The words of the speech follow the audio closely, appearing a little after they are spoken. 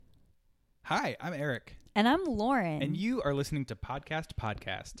Hi, I'm Eric. And I'm Lauren. And you are listening to Podcast,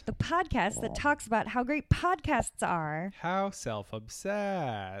 the podcast that talks about how great podcasts are. How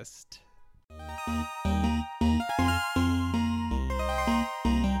self-obsessed.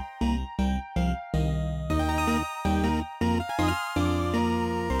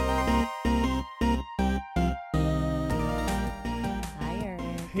 Hi, Eric.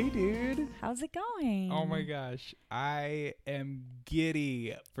 Hey, dude. How's it going? Oh my gosh. I am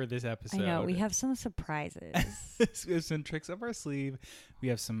giddy for this episode. I know. We have some surprises. We have some tricks up our sleeve. We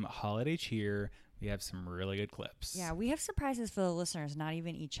have some holiday cheer. We have some really good clips. Yeah, we have surprises for the listeners, not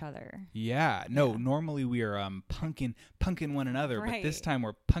even each other. Yeah. No, normally we are punking one another, Right. but this time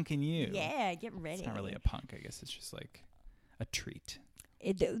we're punking you. Yeah, get ready. It's not really a punk. I guess it's just like a treat.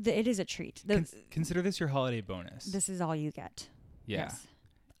 It is a treat. Consider this your holiday bonus. This is all you get. Yeah. Yes.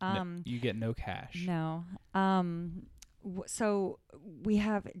 No, you get no cash. No. So we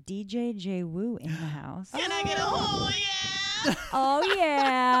have DJ JWU in the house. Can I get a yeah? Oh,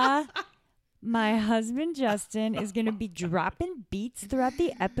 yeah. My husband, Justin, is going to be dropping beats throughout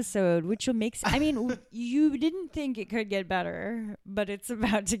the episode, which will make I mean, you didn't think it could get better, but it's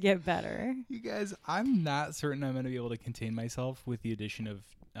about to get better. You guys, I'm not certain I'm going to be able to contain myself with the addition of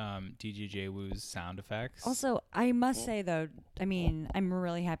DJ JWU's sound effects. Also, I must say, though, I mean, I'm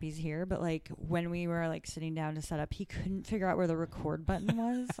really happy he's here, but, like, when we were, like, sitting down to set up, he couldn't figure out where the record button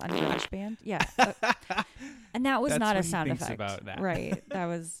was on GarageBand. Yeah. And that was That's not what a sound he thinks effect. about that. Right. That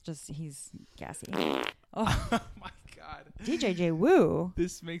was just, he's gassy. Oh my God. DJ JWU.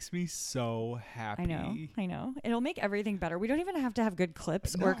 This makes me so happy. I know. It'll make everything better. We don't even have to have good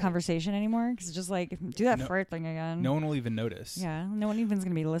clips or No. conversation anymore, because it's just like, do that No. fart thing again. No one will even notice. Yeah, no one even's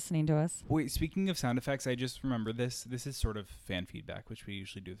going to be listening to us. Wait, speaking of sound effects, I just remember this. This is sort of fan feedback, which we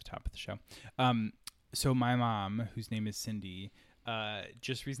usually do at the top of the show. So my mom, whose name is Cindy,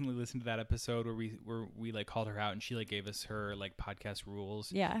 just recently listened to that episode where we like called her out, and she like gave us her like podcast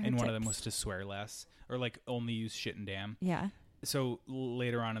rules. Yeah, her and one of them tips. was to swear less or like only use shit and damn. Yeah. So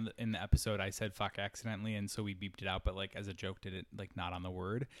later on in the episode, I said fuck accidentally, and so we beeped it out, but like as a joke, did it like not on the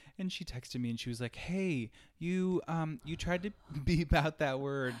word. And she texted me, and she was like, "Hey, you tried to beep out that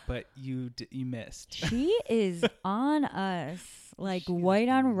word, but you missed." She is on us like white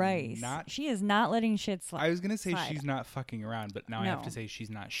on rice. She is not letting shit slide. I was gonna say she's not fucking around, but now I have No. to say she's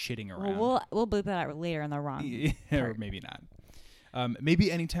not shitting around. Well, we'll bleep that out later in the wrong or part. maybe not.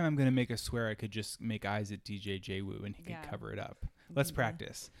 Maybe anytime I'm gonna make a swear, I could just make eyes at DJ JWU and he could cover it up. Let's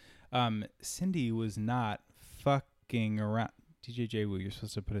practice. Cindy was not fucking around. DJ JWU, you're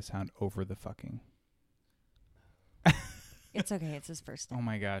supposed to put a sound over the fucking. It's okay. It's his first time. Oh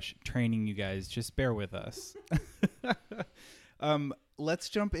my gosh, training you guys. Just bear with us. Let's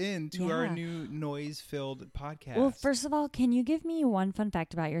jump into our new noise-filled podcast. Well, first of all, can you give me one fun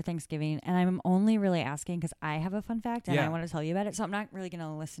fact about your Thanksgiving? And I'm only really asking because I have a fun fact and I want to tell you about it. So I'm not really going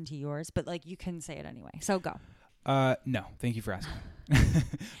to listen to yours, but like you can say it anyway. So go. No, thank you for asking.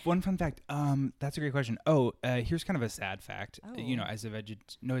 One fun fact. That's a great question. Here's kind of a sad fact. You know, as a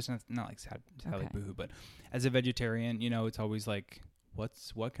no, it's not like sad like boohoo, but as a vegetarian, you know, it's always like,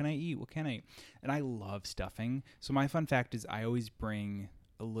 what can I eat? What can I eat? And I love stuffing. So my fun fact is I always bring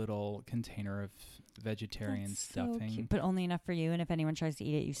a little container of vegetarian stuffing. So cute, but only enough for you. And if anyone tries to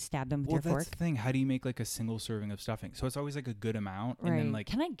eat it, you stab them with your fork. That's the thing. How do you make like a single serving of stuffing? So it's always like a good amount. Right. And then like,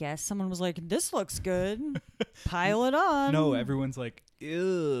 can I guess someone was like, this looks good. Pile it on. No, everyone's like,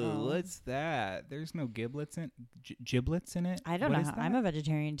 ew, what's that? There's no giblets in it. I don't know. I'm a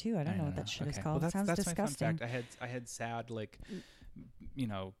vegetarian too. I don't know what that shit is called. Well, It sounds that's disgusting. my fun fact. I had sad like, you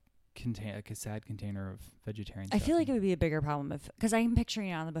know, a sad container of vegetarian I stuff. feel like it would be a bigger problem because I'm picturing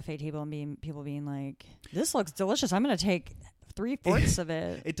it on the buffet table and people being like, this looks delicious. I'm going to take 3/4 of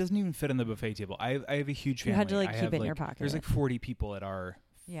it. It doesn't even fit on the buffet table. I have a huge family. You had to like I keep have, it in your pocket. There's like 40 people at our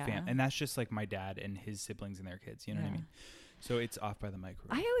yeah. and that's just like my dad and his siblings and their kids. You know what I mean? So it's off by the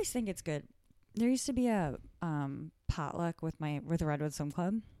microwave. I always think it's good. There used to be a potluck with the Redwood Swim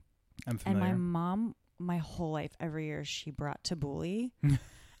Club. I'm familiar. And my mom, my whole life, every year she brought tabbouleh.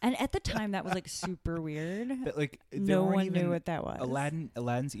 And at the time, that was like super weird. But like, no one knew what that was.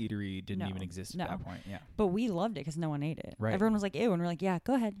 Aladdin's Eatery didn't even exist at that point. Yeah, but we loved it because no one ate it. Right. Everyone was like, "Ew," and we're like, "Yeah,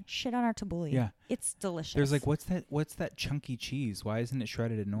 go ahead, shit on our tabbouleh. Yeah, it's delicious." There's like, what's that chunky cheese? Why isn't it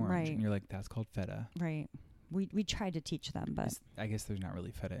shredded in orange? Right. And you're like, that's called feta. Right. We tried to teach them, but I guess there's not really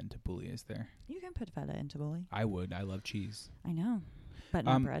feta in tabbouleh, is there? You can put feta in tabbouleh. I would. I love cheese. I know. but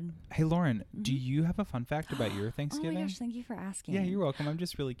not bread. Hey, Lauren, do you have a fun fact about your Thanksgiving? Oh my gosh, thank you for asking. Yeah, you're welcome. I'm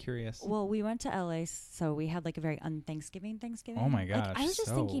just really curious. Well, we went to LA, so we had like a very Thanksgiving. Oh my gosh, like, I was just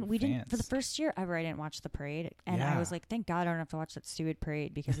so thinking, we didn't, for the first year ever, I didn't watch the parade. And I was like, thank God I don't have to watch that stupid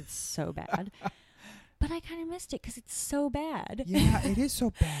parade because it's so bad. But I kind of missed it because it's so bad. Yeah, it is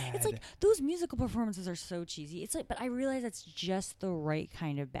so bad. It's like those musical performances are so cheesy. It's like, but I realize it's just the right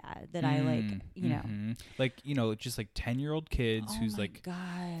kind of bad that I like, you know. Like, you know, just like 10-year-old kids whose like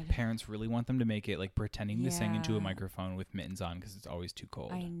parents really want them to make it, like pretending to sing into a microphone with mittens on because it's always too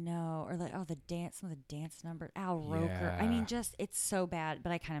cold. I know. Or like, some of the dance numbers. Al Roker. I mean, just, it's so bad,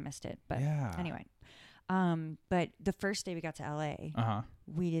 but I kind of missed it. But anyway. But the first day we got to LA,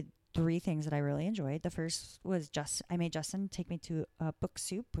 we did 3 things that I really enjoyed. The first was I made Justin take me to a Book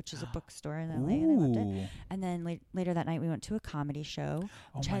Soup, which is a bookstore in LA, and I loved it. And then later that night, we went to a comedy show,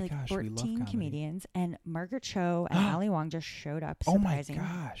 which had like 14 comedians, and Margaret Cho and Ali Wong just showed up. Surprising. Oh my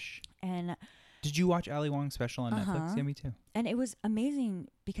gosh! And did you watch Ali Wong's special on Netflix? Yeah, me too. And it was amazing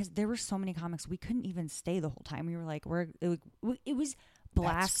because there were so many comics. We couldn't even stay the whole time. We were like, it was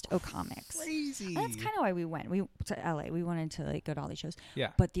blast o comics. Crazy. And that's kind of why we went. We to LA. We wanted to like go to all these shows. Yeah.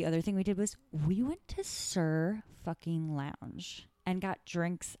 But the other thing we did was we went to Sir fucking Lounge and got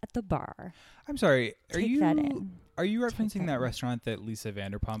drinks at the bar. I'm sorry. Are you referencing that in. Restaurant that Lisa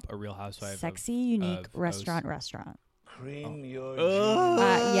Vanderpump, a Real Housewife? Sexy, unique restaurant. Cream your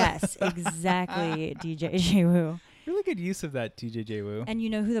yes, exactly. DJ JWU. Really good use of that, DJ JWU. And you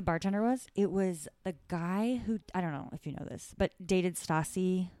know who the bartender was? It was the guy who, I don't know if you know this, but dated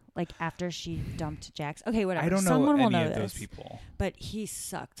Stassi like after she dumped Jax. Okay, whatever. I don't know Someone any will know of those this, people. But he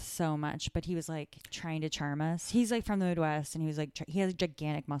sucked so much. But he was like trying to charm us. He's like from the Midwest, and he was like he has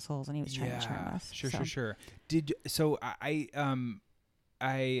gigantic muscles, and he was trying to charm us. Sure.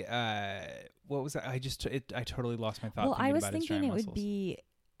 What was that? I totally lost my thought. Well, I was thinking it would be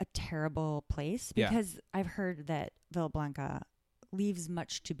a terrible place because I've heard that Villa Blanca leaves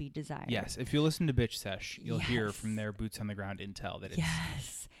much to be desired. Yes, if you listen to Bitch Sesh, you'll hear from their boots on the ground intel that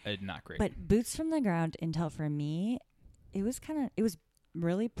it's not great. But boots from the ground intel for me, it was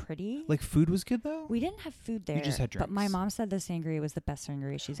really pretty. Like food was good though? We didn't have food there. You just had drinks. But my mom said the sangria was the best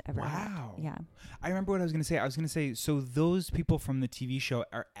sangria she's ever had. Wow. Yeah. I remember what I was going to say. I was going to say, so those people from the TV show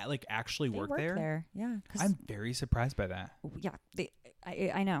are like actually they work there? Yeah. I'm very surprised by that. Yeah.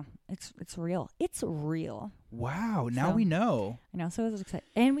 I know. It's real. It's real. Wow. Now we know. I know. So it was exciting.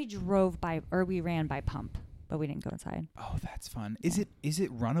 And we we ran by Pump, but we didn't go inside. Oh, that's fun. Is it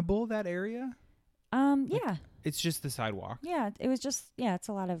runnable, that area? Yeah. It's just the sidewalk. Yeah, it was just it's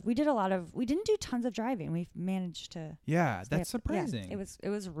a lot of we didn't do tons of driving. We managed to that's surprising. Yeah, it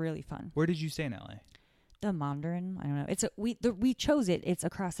was really fun. Where did you stay in LA? The Mandarin. I don't know. We chose it. It's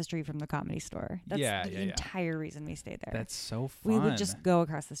across the street from the Comedy Store. That's the entire reason we stayed there. That's so fun. We would just go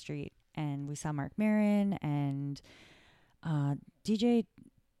across the street and we saw Mark Maron and DJ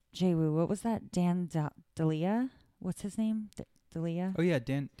JWU. What was that? Dan D'Elia? What's his name? D'Elia? Oh yeah,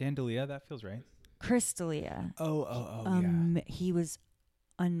 Dan D'Elia. That feels right. Chris D'Elia. Yeah. He was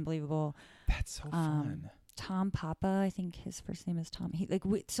unbelievable. That's so fun. Tom Papa, I think his first name is Tom. He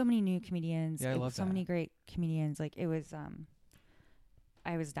so many new comedians. Yeah, I love so many great comedians. Like it was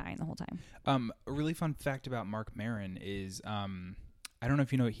I was dying the whole time. A really fun fact about Mark Maron is I don't know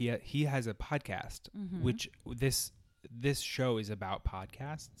if you know, he has a podcast, which this show is about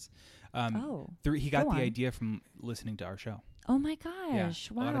podcasts. He got the idea from listening to our show. Oh my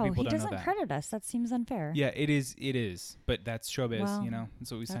gosh! Yeah, Wow, he doesn't credit us. That seems unfair. Yeah, it is. But that's showbiz. Well, you know,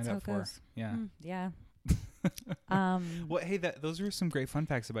 that's what we signed up for. Goes. Yeah. Yeah. Well, hey, those were some great fun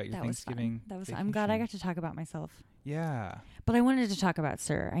facts about your Thanksgiving. That was. I'm glad I got to talk about myself. Yeah. But I wanted to talk about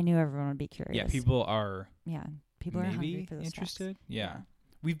Sir. I knew everyone would be curious. Yeah, people are. Yeah, people are hungry for those interested. facts. Yeah.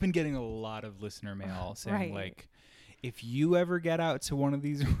 We've been getting a lot of listener mail saying like, if you ever get out to one of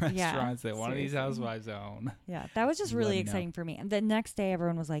these restaurants that one of these housewives own. Yeah, that was just really exciting for me. And the next day,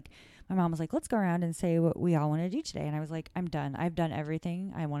 everyone was like, my mom was like, let's go around and say what we all want to do today. And I was like, I'm done. I've done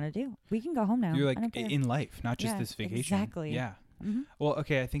everything I want to do. We can go home now. You're like, in life, not just this vacation. Exactly. Yeah. Mm-hmm. Well,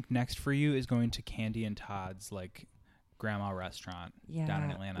 okay, I think next for you is going to Candy and Todd's like grandma restaurant down in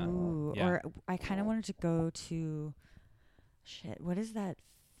Atlanta. Ooh, yeah. Or I kind of wanted to go to, what is that?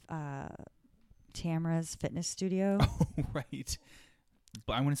 Tamara's fitness studio. Oh, right.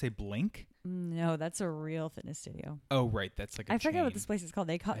 I want to say Blink. No, that's a real fitness studio. Oh, right. That's like a I forget chain. what this place is called.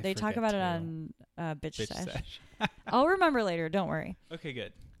 They talk about it on Bitch Sesh. Sesh. I'll remember later. Don't worry. Okay,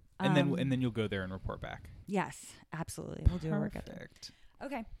 good. And then you'll go there and report back. Yes, absolutely. We'll do a workout there.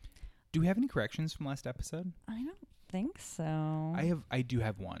 Okay. Do we have any corrections from last episode? I don't think so. I do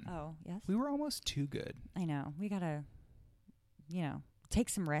have one. Oh, yes. We were almost too good. I know. We gotta, take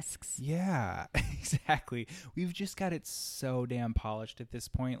some risks. Yeah, exactly. We've just got it so damn polished at this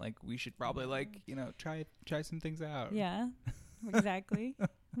point. Like, we should probably, like, you know, try some things out. Yeah, exactly.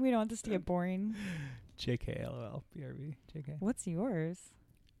 We don't want this to get boring. JK, LOL, BRB, JK. What's yours?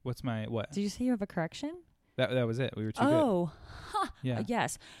 What's my what? Did you say you have a correction? That was it. We were too good. Oh, Yeah.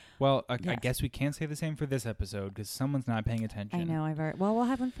 yes. Well, I Yes. guess we can't say the same for this episode because someone's not paying attention. I know. Well, we'll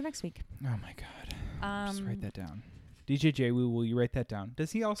have one for next week. Oh my god. Just write that down. DJ JWU, will you write that down?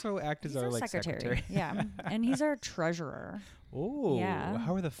 Does he also act as He's our our like secretary? Yeah, and he's our treasurer. Oh, Yeah.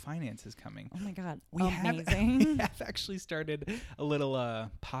 How are the finances coming? Oh my god, We amazing! we have actually started a little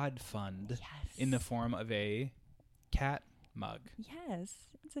pod fund in the form of a cat mug. Yes,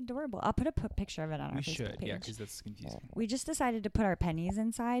 it's adorable. I'll put a picture of it on our We Facebook should, page. yeah, because that's confusing. We just decided to put our pennies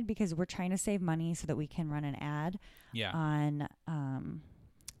inside because we're trying to save money so that we can run an ad Yeah. on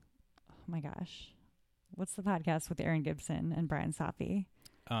oh my gosh, what's the podcast with Aaron Gibson and Brian Safi?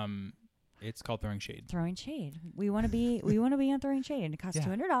 It's called Throwing Shade. Throwing Shade. We want to be on Throwing Shade, and it costs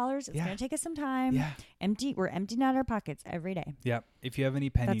 $200. It's gonna take us some time. Yeah. We're emptying out our pockets every day. Yeah. If you have any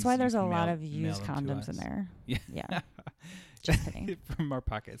pennies, That's why there's you a can lot mail- of mail used them to condoms in us. there. Yeah. Yeah. Just kidding. From our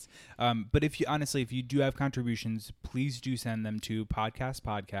pockets. But if you do have contributions, please do send them to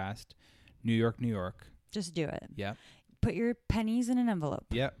podcast, New York. Just do it. Yeah. Put your pennies in an envelope.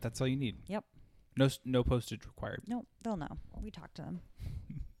 Yeah. That's all you need. Yep. No postage required. No, they'll know. We talked to them.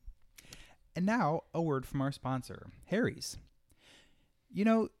 And now a word from our sponsor, Harry's. You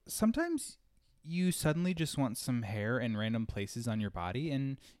know, sometimes you suddenly just want some hair in random places on your body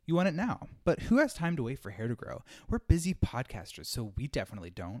and you want it now. But who has time to wait for hair to grow? We're busy podcasters, so we definitely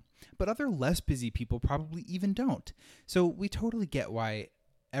don't. But other less busy people probably even don't. So we totally get why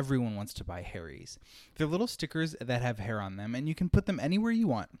everyone wants to buy Harry's. They're little stickers that have hair on them, and you can put them anywhere you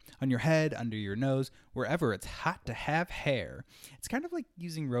want. On your head, under your nose, wherever it's hot to have hair. It's kind of like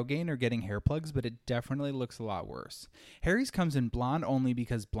using Rogaine or getting hair plugs, but it definitely looks a lot worse. Harry's comes in blonde only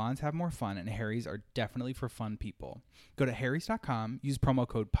because blondes have more fun, and Harry's are definitely for fun people. Go to harrys.com, use promo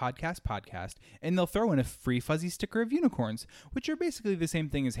code podcast, and they'll throw in a free fuzzy sticker of unicorns, which are basically the same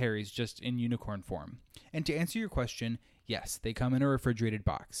thing as Harry's, just in unicorn form. And to answer your question, yes, they come in a refrigerated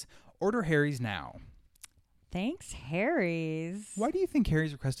box. Order Harry's now. Thanks, Harry's. Why do you think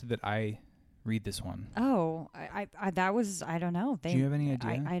Harry's requested that I read this one? Oh, I don't know. Do you have any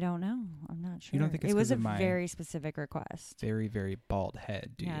idea? I don't know. I'm not sure. You don't think it's it was 'cause a of my very specific request? Very, very bald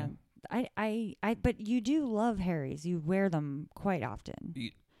head, do Yeah. you? But you do love Harry's. You wear them quite often.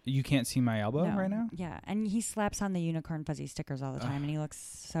 You can't see my elbow No. right now? Yeah, and he slaps on the unicorn fuzzy stickers all the time, and he looks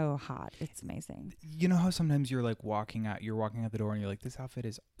so hot. It's amazing. You know how sometimes you're like walking out the door and you're like, this outfit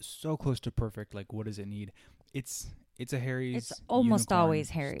is so close to perfect. Like, what does it need? It's a Harry's. It's almost unicorn always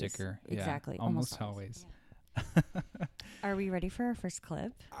Harry's. sticker. Exactly. Yeah, almost always. Yeah. Are we ready for our first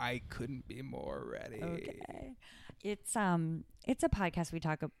clip? I couldn't be more ready. Okay. It's a podcast we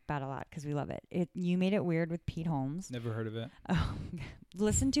talk about a lot because we love it. You Made It Weird with Pete Holmes. Never heard of it. Oh,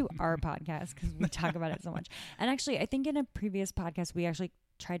 listen to our podcast because we talk about it so much. And actually, I think in a previous podcast we actually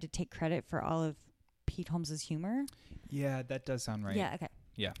tried to take credit for all of Pete Holmes's humor. Yeah, that does sound right. Yeah. Okay.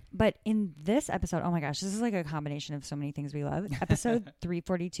 Yeah. But in this episode, oh my gosh, this is like a combination of so many things we love. Episode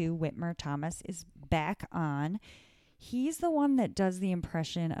 342, Whitmer Thomas is back on. He's the one that does the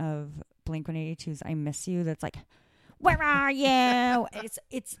impression of Blink-182's "I Miss You." That's like, "Where are you?"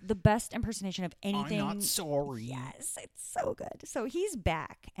 It's the best impersonation of anything. I'm not sorry. Yes, it's so good. So he's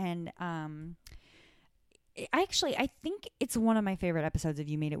back, and I think it's one of my favorite episodes of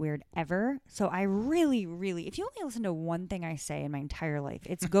You Made It Weird ever. So I really, really, if you only listen to one thing I say in my entire life,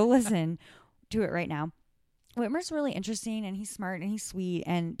 it's go listen to it right now. Whitmer's really interesting, and he's smart, and he's sweet,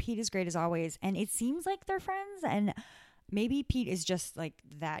 and Pete is great as always. And it seems like they're friends, and maybe Pete is just like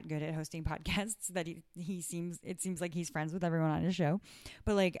that good at hosting podcasts that it seems like he's friends with everyone on his show.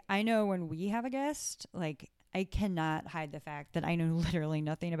 But like, I know when we have a guest, like, I cannot hide the fact that I know literally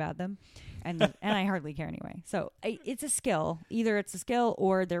nothing about them, and I hardly care anyway. So it's a skill. Either it's a skill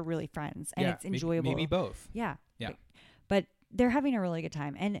or they're really friends, and it's enjoyable. Maybe both. Yeah. Yeah. But they're having a really good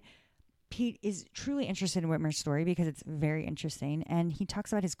time, and Pete is truly interested in Whitmer's story because it's very interesting. And he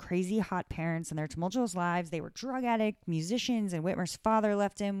talks about his crazy hot parents and their tumultuous lives. They were drug addict musicians, and Whitmer's father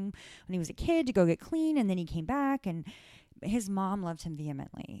left him when he was a kid to go get clean, and then he came back, and his mom loved him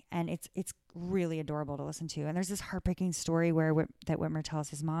vehemently. And it's really adorable to listen to. And there's this heartbreaking story where that Whitmer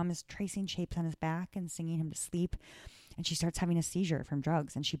tells his mom is tracing shapes on his back and singing him to sleep, and she starts having a seizure from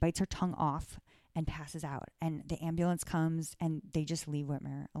drugs, and she bites her tongue off and passes out, and the ambulance comes, and they just leave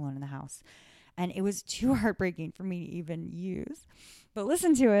Whitmer alone in the house. And it was too heartbreaking for me to even use, but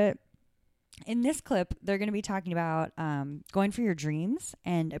listen to it. In this clip, they're going to be talking about going for your dreams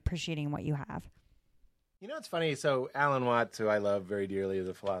and appreciating what you have. You know, it's funny. So Alan Watts, who I love very dearly, is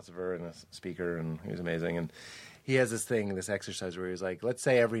a philosopher and a speaker, and he was amazing. And he has this thing, this exercise where he's like, let's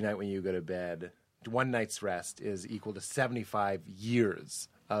say every night when you go to bed, one night's rest is equal to 75 years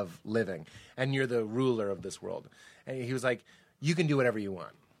of living, and you're the ruler of this world. And he was like, you can do whatever you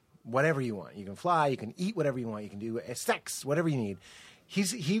want. Whatever you want. You can fly, you can eat whatever you want, you can do sex, whatever you need. He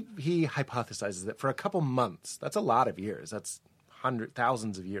hypothesizes that for a couple months, that's a lot of years, that's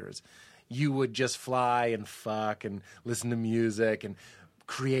thousands of years, you would just fly and fuck and listen to music and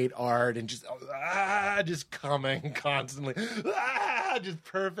create art and just coming constantly, just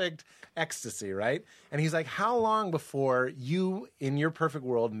perfect ecstasy, right? And he's like, how long before you, in your perfect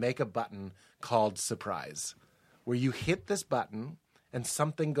world, make a button called surprise, where you hit this button and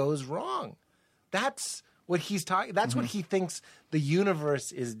something goes wrong? That's what he's talking. That's what he thinks the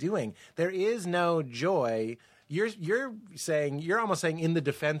universe is doing. There is no joy. You're almost saying in the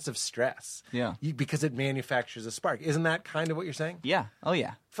defense of stress. Yeah. Because it manufactures a spark. Isn't that kind of what you're saying? Yeah. Oh,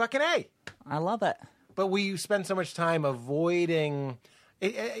 yeah. Fucking A. I love it. But we spend so much time avoiding,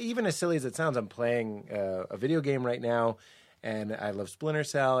 even as silly as it sounds. I'm playing a video game right now, and I love Splinter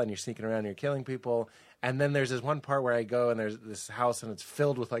Cell, and you're sneaking around and you're killing people. And then there's this one part where I go and there's this house and it's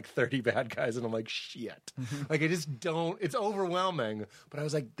filled with like 30 bad guys. And I'm like, shit. Like, I just don't, it's overwhelming. But I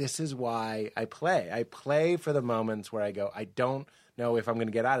was like, this is why I play. I play for the moments where I go, I don't know if I'm going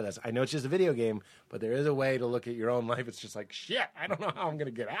to get out of this. I know it's just a video game, but there is a way to look at your own life. It's just like, shit, I don't know how I'm going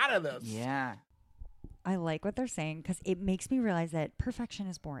to get out of this. Yeah. I like what they're saying because it makes me realize that perfection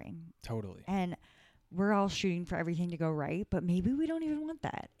is boring. Totally. And we're all shooting for everything to go right, but maybe we don't even want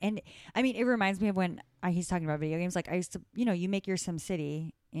that. And I mean, it reminds me of when he's talking about video games. Like I used to, you make your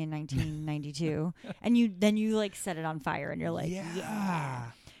SimCity in 1992 and you like set it on fire and you're like,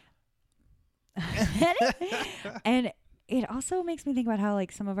 yeah. And it also makes me think about how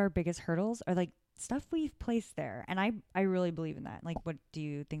like some of our biggest hurdles are like stuff we've placed there. And I really believe in that. Like, what do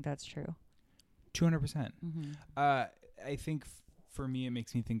you think that's true? 200%. I think for me, it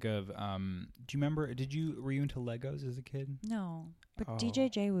makes me think of, were you into Legos as a kid? No, but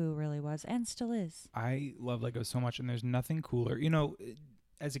DJ JWU really was and still is. I love Legos so much, and there's nothing cooler.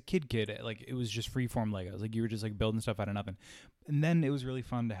 As a kid, like it was just freeform Legos. Like you were just like building stuff out of nothing. And then it was really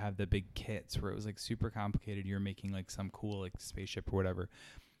fun to have the big kits where it was like super complicated. You're making like some cool like spaceship or whatever.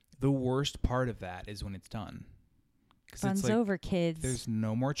 The worst part of that is when it's done. Fun's like, over, kids. There's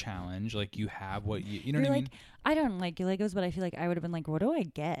no more challenge. Like you have what you know what I mean? I don't like Legos, but I feel like I would have been like, what do I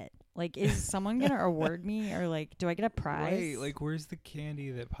get? Like, is someone going to award me or like, do I get a prize? Right. Like, where's the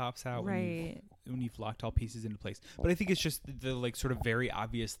candy that pops out right. when you've locked all pieces into place? But I think it's just the like sort of very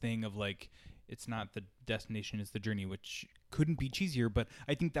obvious thing of like, it's not the destination, it's the journey, which couldn't be cheesier. But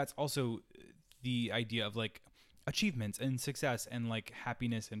I think that's also the idea of like achievements and success and like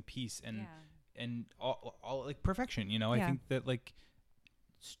happiness and peace and and all like perfection, I think that like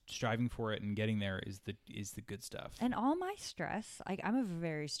striving for it and getting there is the good stuff. And all my stress, like I'm a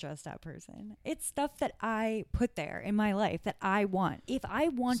very stressed out person. It's stuff that I put there in my life that I want. If I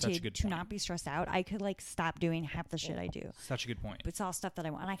wanted to not be stressed out, I could like stop doing half the shit I do. Such a good point. But it's all stuff that I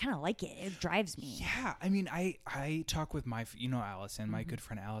want, and I kind of like it. It drives me. Yeah, I mean, I talk with my Allison, my good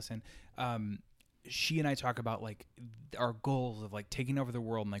friend Allison. She and I talk about like our goals of like taking over the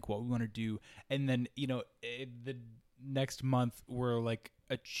world and like what we want to do, and then the next month we're like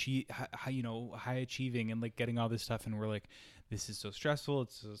high achieving and like getting all this stuff, and we're like, this is so stressful.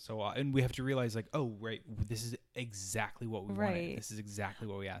 It's so and we have to realize like, oh right, this is exactly what we wanted. This is exactly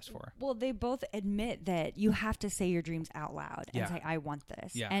what we asked for. Well, they both admit that you have to say your dreams out loud and say, I want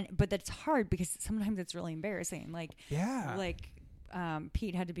this. Yeah. But that's hard because sometimes it's really embarrassing. Like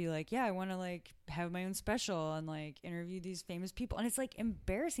Pete had to be like, I want to like have my own special and like interview these famous people, and it's like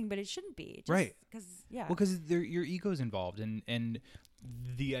embarrassing, but it shouldn't be, right? Because your ego's involved, and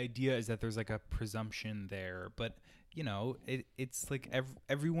the idea is that there's like a presumption there, but it's like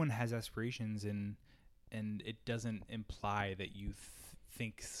everyone has aspirations, and it doesn't imply that you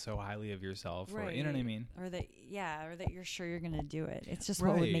think so highly of yourself, right? Or, you know what I mean? Or that you're sure you're gonna do it. It's just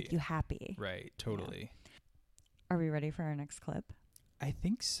what would make you happy, right? Totally. Are we ready for our next clip? I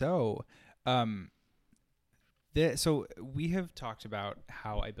think so. So we have talked about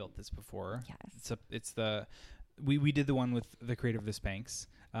how I built this before. Yes. We did the one with the creator of the Spanx.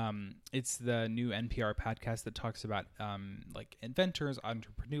 It's the new NPR podcast that talks about like inventors,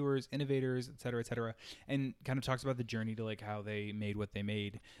 entrepreneurs, innovators, et cetera, and kind of talks about the journey to like how they made what they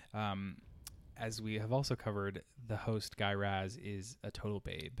made. As we have also covered, the host Guy Raz is a total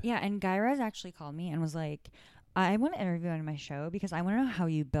babe. Yeah, and Guy Raz actually called me and was like, I want to interview you on my show because I want to know how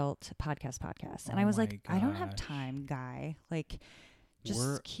you built podcast. And I was like, I don't have time, guy. Like,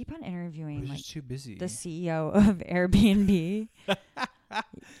 just keep on interviewing. We're like just too busy. The CEO of Airbnb.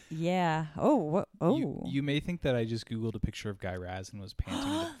 Yeah. Oh. You may think that I just Googled a picture of Guy Raz and was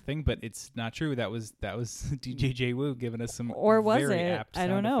panting at the thing, but it's not true. That was DJ JWU giving us some or was very it? apt I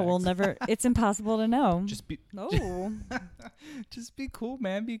don't sound know. effects. We'll never. It's impossible to know. Just be Just be cool,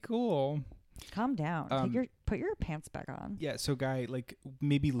 man. Be cool. calm down. Put your pants back on. Yeah. So, Guy, like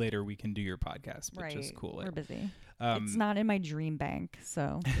maybe later we can do your podcast, but just cool it. We're busy. It's not in my dream bank,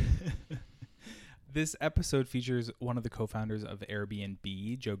 so. This episode features one of the co-founders of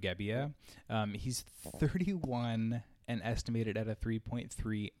Airbnb, Joe Gebbia. He's 31 and estimated at a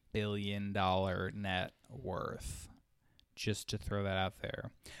 $3.3 billion net worth. Just to throw that out there.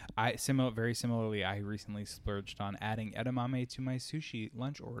 Very similarly, I recently splurged on adding edamame to my sushi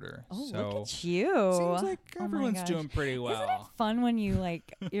lunch order. Oh, so look at you. Seems like everyone's doing pretty well. Isn't it fun when you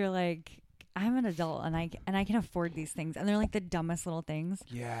you're like, I'm an adult and I can afford these things. And they're like the dumbest little things.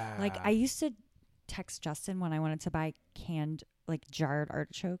 Yeah. Like I used to text Justin when I wanted to buy canned, jarred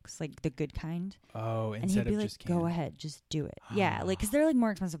artichokes, like the good kind. Oh, and he'd be like, "Go ahead, just do it." Yeah, because they're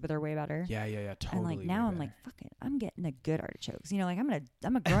more expensive, but they're way better. Yeah, totally. And now I'm like, "Fuck it, I'm getting the good artichokes." I'm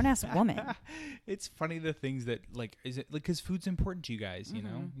a grown ass woman. It's funny the things that is it because food's important to you guys. You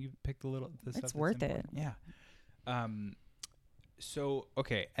know, you pick the stuff. It's worth it. Yeah. So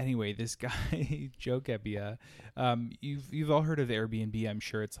okay. Anyway, this guy Joe Gebbia, you've all heard of Airbnb. I'm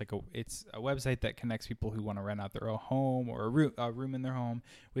sure it's it's a website that connects people who want to rent out their own home or a room in their home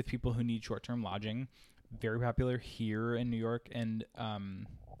with people who need short-term lodging. Very popular here in New York, and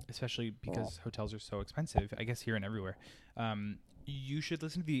especially because hotels are so expensive. I guess here and everywhere. You should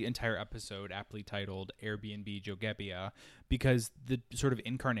listen to the entire episode, aptly titled Airbnb Joe Gebbia, because the sort of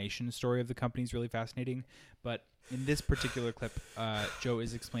incarnation story of the company is really fascinating. But in this particular clip, Joe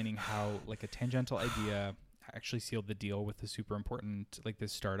is explaining how a tangential idea actually sealed the deal with the super important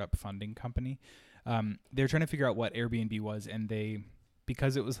this startup funding company. They're trying to figure out what Airbnb was, and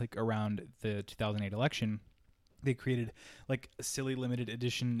because it was around the 2008 election, they created silly limited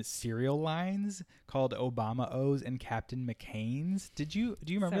edition cereal lines called Obama O's and Captain McCain's. Do you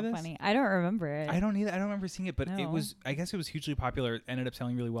remember this? Funny. I don't remember it. I don't either. I don't remember seeing it, but No. I guess it was hugely popular, ended up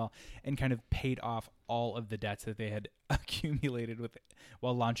selling really well, and kind of paid off all of the debts that they had accumulated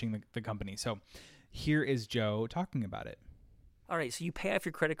while launching the company. So here is Joe talking about it. All right, so you pay off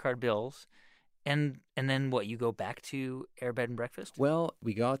your credit card bills, and then what? You go back to Air Bed and Breakfast? Well,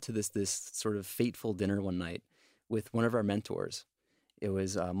 we go out to this sort of fateful dinner one night with one of our mentors. It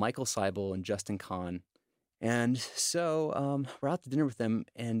was Michael Seibel and Justin Kahn. And so we're out to dinner with them,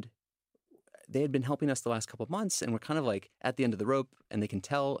 and they had been helping us the last couple of months, and we're kind of at the end of the rope, and they can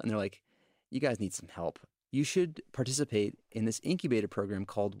tell, and they're like, you guys need some help. You should participate in this incubator program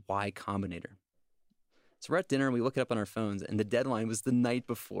called Y Combinator. So we're at dinner, and we look it up on our phones, and the deadline was the night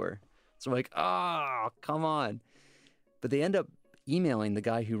before. So we're like, come on. But they end up emailing the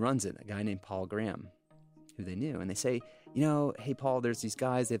guy who runs it, a guy named Paul Graham, who they knew. And they say, hey, Paul, there's these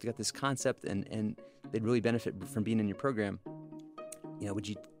guys. They've got this concept, and they'd really benefit from being in your program. Would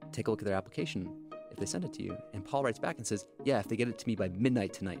you take a look at their application if they send it to you? And Paul writes back and says, yeah, if they get it to me by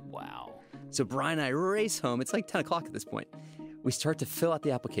midnight tonight. Wow. So Brian and I race home. It's 10 o'clock at this point. We start to fill out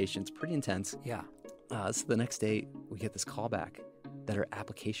the application. It's pretty intense. Yeah. So the next day, we get this call back that our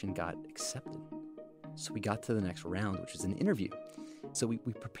application got accepted. So we got to the next round, which was an interview. So we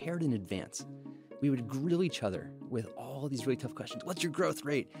prepared in advance. We would grill each other with all these really tough questions. What's your growth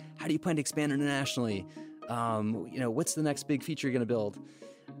rate? How do you plan to expand internationally? What's the next big feature you're going to build?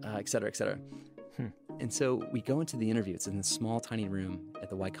 Et cetera, et cetera. And so we go into the interview. It's in this small, tiny room at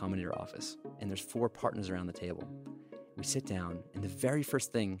the Y Combinator office. And there's 4 partners around the table. We sit down, and the very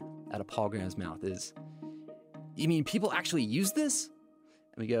first thing out of Paul Graham's mouth is, you mean people actually use this?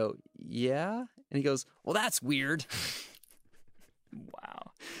 And we go, yeah. And he goes, well, that's weird.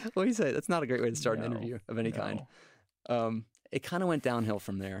 Wow. What do you say? That's not a great way to start an interview of any kind. It kind of went downhill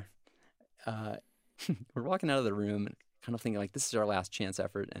from there. We're walking out of the room and kind of thinking this is our last chance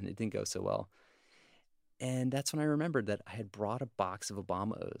effort, and it didn't go so well. And that's when I remembered that I had brought a box of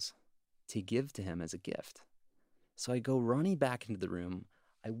Obama O's to give to him as a gift. So I go running back into the room.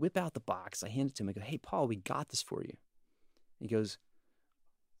 I whip out the box. I hand it to him. I go, hey, Paul, we got this for you. He goes,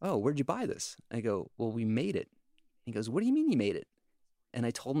 oh, where'd you buy this? I go, well, we made it. He goes, what do you mean you made it? And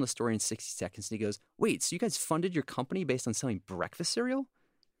I told him the story in 60 seconds. And he goes, wait, so you guys funded your company based on selling breakfast cereal?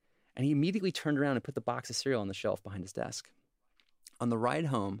 And he immediately turned around and put the box of cereal on the shelf behind his desk. On the ride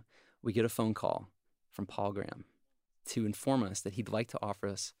home, we get a phone call from Paul Graham to inform us that he'd like to offer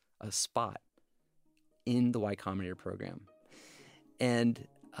us a spot in the Y Combinator program. And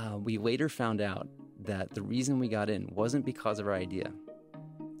we later found out that the reason we got in wasn't because of our idea.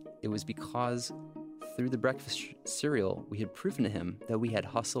 It was because through the breakfast cereal, we had proven to him that we had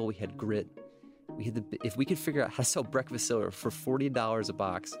hustle, we had grit. If we could figure out how to sell breakfast cereal for $40 a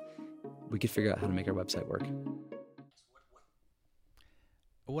box, we could figure out how to make our website work.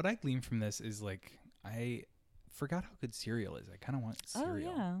 What I glean from this is like, I forgot how good cereal is. I kind of want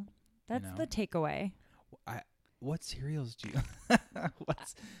cereal. Oh, yeah. That's the takeaway. What cereals do you...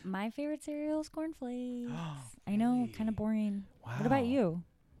 My favorite cereal is Corn Flakes. I know, kind of boring. Wow. What about you?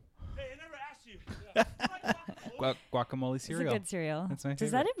 Hey, I never asked you. Guacamole cereal. It's a good cereal. That's my favorite.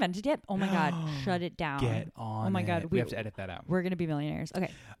 Is that invented yet? Oh my God, shut it down. Get on Oh my it. God. We have to edit that out. We're going to be millionaires.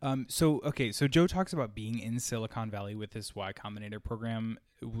 Okay. So Joe talks about being in Silicon Valley with this Y Combinator program,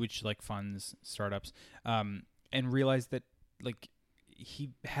 which like funds startups, and realized that like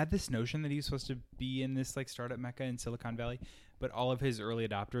he had this notion that he was supposed to be in this like startup mecca in Silicon Valley, but all of his early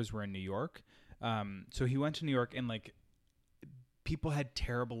adopters were in New York. So he went to New York and like people had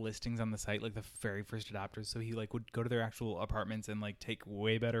terrible listings on the site, like the very first adopters. So he like would go to their actual apartments and like take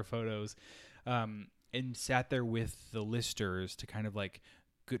way better photos, and sat there with the listers to kind of like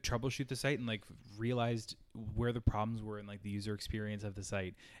troubleshoot the site and like realized where the problems were in like the user experience of the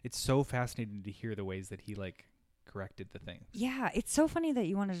site. It's so fascinating to hear the ways that he like corrected the thing. Yeah, it's so funny that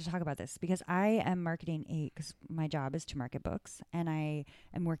you wanted to talk about this because I am marketing because my job is to market books, and I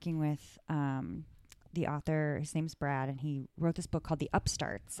am working with the author. His name's Brad, and he wrote this book called The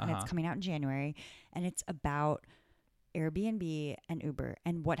Upstarts, and it's coming out in January, and it's about Airbnb and Uber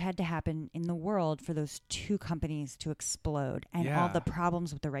and what had to happen in the world for those two companies to explode, and all the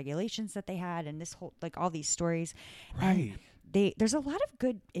problems with the regulations that they had, and this whole like all these stories. Right. And there's a lot of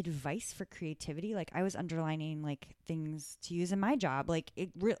good advice for creativity. Like I was underlining like things to use in my job, like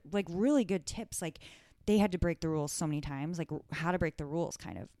really good tips. Like they had to break the rules so many times, like how to break the rules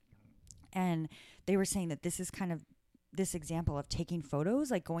kind of. And they were saying that this is kind of this example of taking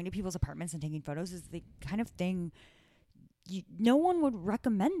photos, like going to people's apartments and taking photos is the kind of thing no one would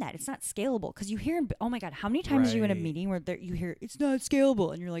recommend that. It's not scalable because you hear, oh my God, how many times are you in a meeting where you hear it's not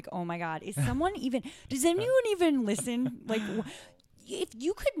scalable and you're like, oh my God, is someone even, does anyone even listen? Like if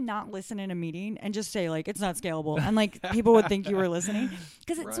you could not listen in a meeting and just say like, it's not scalable and like people would think you were listening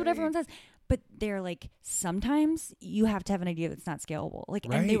because it's what everyone says. But they're like, sometimes you have to have an idea that's not scalable. Like,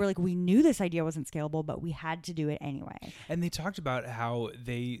 and they were like, we knew this idea wasn't scalable, but we had to do it anyway. And they talked about how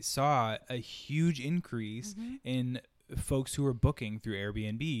they saw a huge increase in folks who are booking through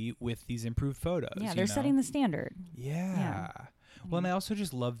Airbnb with these improved photos. Yeah, they're setting the standard. Yeah. Well, and I also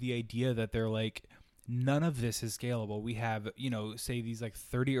just love the idea that they're like, none of this is scalable. We have, say these like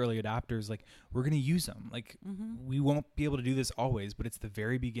 30 early adopters, like we're going to use them. Like we won't be able to do this always, but it's the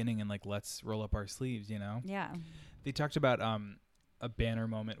very beginning and like, let's roll up our sleeves, Yeah. They talked about a banner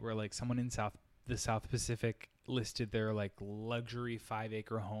moment where like someone in the South Pacific listed their like luxury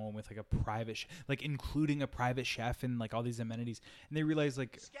 5-acre home with like a private like including a private chef and like all these amenities, and they realized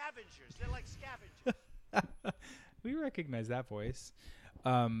like scavengers, they're like scavengers. We recognize that voice.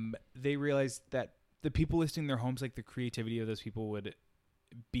 They realized that the people listing their homes, like the creativity of those people would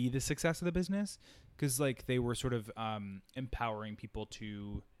be the success of the business, because like they were sort of empowering people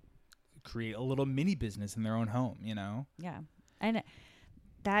to create a little mini business in their own home, Yeah. And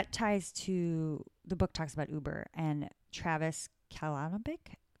that ties to the book talks about Uber and Travis Kalanick.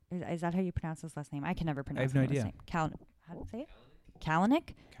 Is that how you pronounce his last name? I can never pronounce his last name. How do you say it?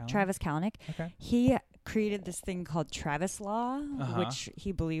 Kalanick? Travis Kalanick. Okay. He created this thing called Travis Law, which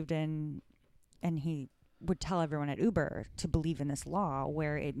he believed in, and he would tell everyone at Uber to believe in this law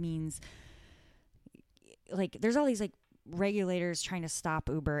where it means like there's all these like regulators trying to stop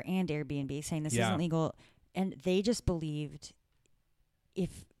Uber and Airbnb saying this isn't legal, and they just believed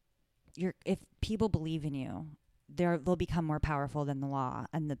if people believe in you, they'll become more powerful than the law,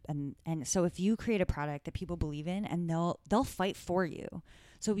 and so if you create a product that people believe in, and they'll fight for you.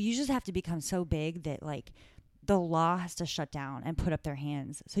 So you just have to become so big that like the law has to shut down and put up their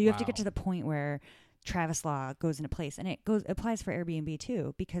hands. So you have to get to the point where Travis Law goes into place, and it applies for Airbnb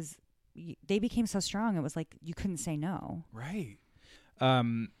too, because they became so strong. It was like you couldn't say no. Right.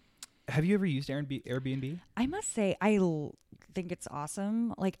 Have you ever used Airbnb? I must say, I think it's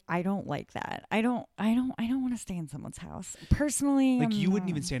awesome. Like, I don't like that. I don't want to stay in someone's house personally. Like, you wouldn't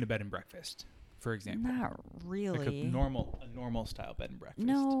even stay in a bed and breakfast, for example. Not really. Like a normal style bed and breakfast.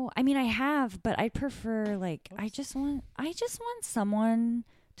 No, I mean I have, but I prefer like I just want someone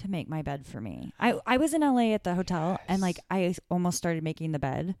to make my bed for me. I was in LA at the hotel, and like I almost started making the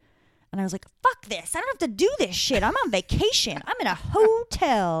bed. And I was like, fuck this. I don't have to do this shit. I'm on vacation. I'm in a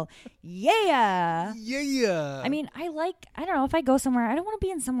hotel. Yeah. Yeah. I mean, I don't know, if I go somewhere, I don't want to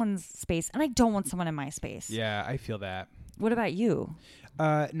be in someone's space, and I don't want someone in my space. Yeah, I feel that. What about you?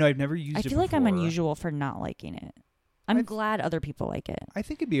 No, I've never used it before. I feel like I'm unusual for not liking it. I'm glad other people like it. I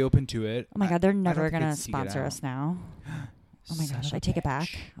think I'd be open to it. Oh my God, they're I never don't think going I'd to seek it sponsor out. us now. Oh my gosh, I take it back.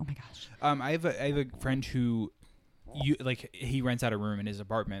 Oh my gosh. I have a friend who, he rents out a room in his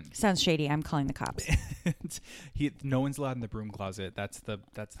apartment. Sounds shady. I'm calling the cops. No one's allowed in the broom closet. That's the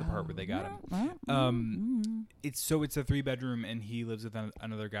part where they got him. It's a 3-bedroom, and he lives with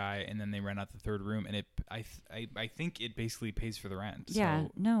another guy, and then they rent out the third room, and I think it basically pays for the rent. Yeah,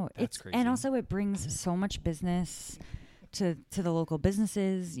 so no, that's crazy. And also it brings so much business to the local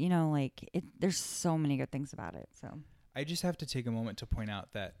businesses. There's so many good things about it. So I just have to take a moment to point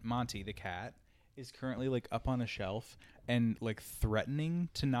out that Monty the cat is currently up on a shelf and threatening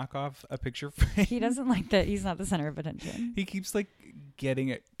to knock off a picture frame. He doesn't like that. He's not the center of attention. He keeps getting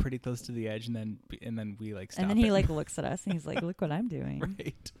it pretty close to the edge, and then we stop. And then he looks at us and he's like, "Look what I'm doing."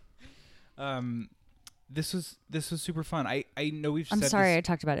 Right. This was super fun. I know we've. I'm said sorry this. I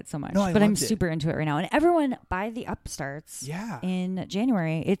talked about it so much, No, but I'm loved it. super into it right now. And everyone buy the Upstarts. Yeah. In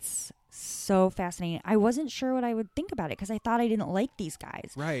January, it's so fascinating. I wasn't sure what I would think about it because I thought I didn't like these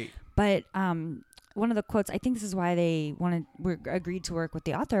guys. Right. But one of the quotes, I think this is why they agreed to work with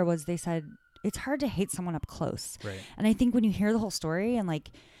the author, was they said it's hard to hate someone up close. Right. And I think when you hear the whole story and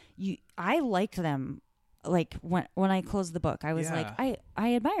I liked them. When I closed the book, I was I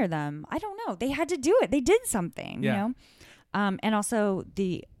admire them. I don't know. They had to do it. They did something, you know? And also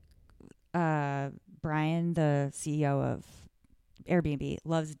the Brian, the CEO of Airbnb,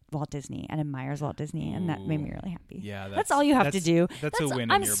 loves Walt Disney and admires Walt Disney, and that made me really happy. Yeah, that's all you have to do. That's a win.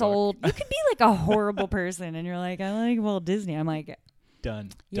 I'm in your sold. book. You could be a horrible person, and you're like, I like Walt Disney. I'm like,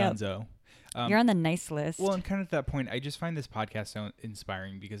 done. Yep. Donezo. You're on the nice list. Well, and kind of at that point, I just find this podcast so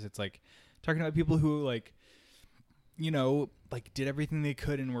inspiring because it's talking about people who did everything they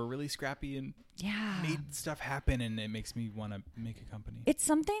could and were really scrappy and made stuff happen, and it makes me want to make a company. It's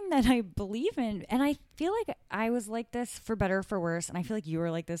something that I believe in, and I feel like I was like this for better or for worse, and I feel like you were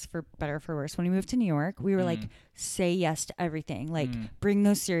like this for better or for worse. When we moved to New York, we were say yes to everything, bring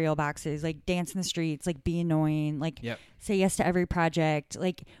those cereal boxes, dance in the streets, be annoying, say yes to every project,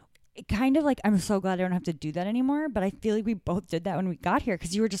 kind of I'm so glad I don't have to do that anymore, but I feel like we both did that when we got here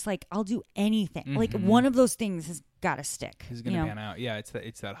because you were just I'll do anything. One of those things has got to stick. Is going to pan out. Yeah,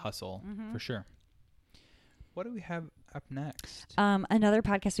 it's that hustle for sure. What do we have up next? Another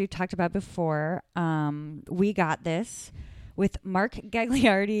podcast we've talked about before. We Got This with Mark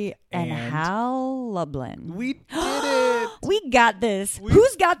Gagliardi and Hal Lublin. We did it. We got this.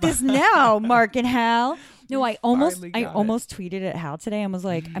 Who's got this now, Mark and Hal? No, I almost tweeted at Hal today and was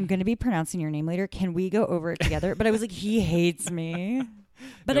like, I'm going to be pronouncing your name later. Can we go over it together? But I was like, he hates me.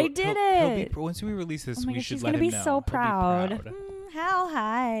 But I did it. Once we release this, we should he's let him be know. So proud. Hal,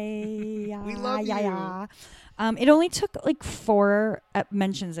 hi. We love you. It only took 4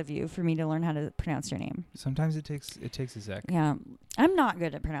 mentions of you for me to learn how to pronounce your name. Sometimes it takes a sec. Yeah, I'm not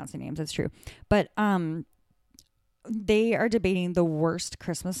good at pronouncing names. That's true. But they are debating the worst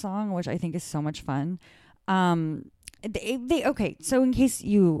Christmas song, which I think is so much fun. Okay. So in case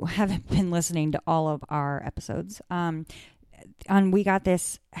you haven't been listening to all of our episodes, on We Got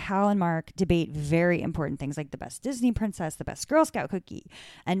This, Hal and Mark debate very important things like the best Disney princess, the best Girl Scout cookie,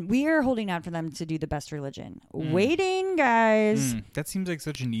 and we are holding out for them to do the best religion. Waiting, guys. That seems like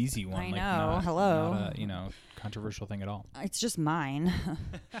such an easy one. I know. Hello. Not a, controversial thing at all. It's just mine.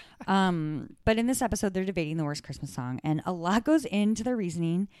 But in this episode, they're debating the worst Christmas song, and a lot goes into their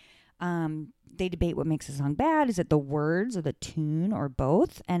reasoning. They debate what makes a song bad. Is it the words or the tune or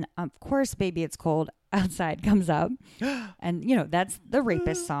both? And of course, Baby It's Cold Outside comes up. And, that's the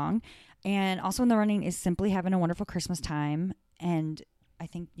Rapist song. And also in the running is Simply Having a Wonderful Christmas Time. And I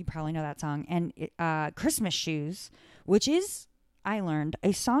think you probably know that song. And Christmas Shoes, which is, I learned,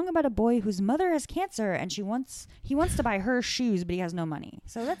 a song about a boy whose mother has cancer and he wants to buy her shoes, but he has no money.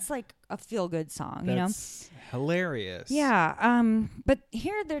 So that's a feel-good song, That's hilarious. Yeah. But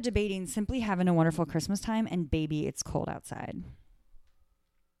here they're debating Simply Having a Wonderful Christmas Time and Baby It's Cold Outside.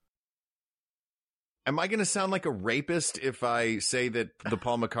 Am I going to sound like a rapist if I say that the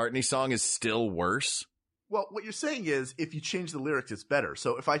Paul McCartney song is still worse? Well, what you're saying is if you change the lyrics, it's better.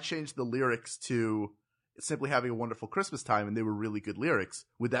 So if I change the lyrics to Simply Having a Wonderful Christmas Time and they were really good lyrics,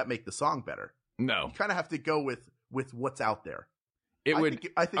 would that make the song better? No. You kind of have to go with what's out there. I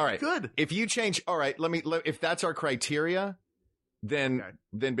think all right. It could. If you change, all right, if that's our criteria, then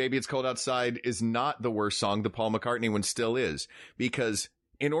Baby It's Cold Outside is not the worst song. The Paul McCartney one still is, because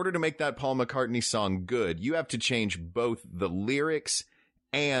in order to make that Paul McCartney song good, you have to change both the lyrics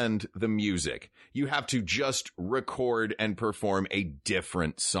and the music. You have to just record and perform a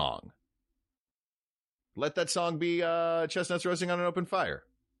different song. Let that song be Chestnuts Roasting on an Open Fire.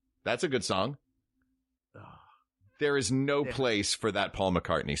 That's a good song. There is no place for that Paul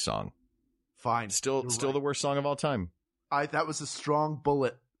McCartney song. Fine. Still the worst song of all time. That was a strong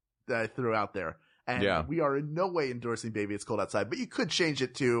bullet that I threw out there. And we are in no way endorsing Baby It's Cold Outside, but you could change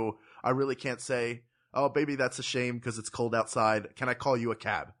it to, I really can't say, oh, baby, that's a shame because it's cold outside. Can I call you a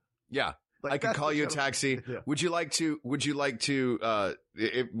cab? Yeah. Like, I could call you a taxi. Yeah. Would you like to,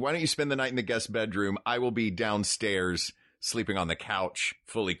 why don't you spend the night in the guest bedroom? I will be downstairs sleeping on the couch,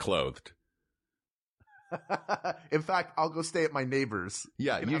 fully clothed. In fact, I'll go stay at my neighbor's.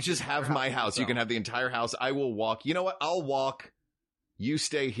 Yeah, you just have my house. You can have the entire house. I will walk. You know what? I'll walk. You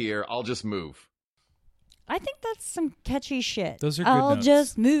stay here. I'll just move. I think that's some catchy shit. Those are good I'll notes.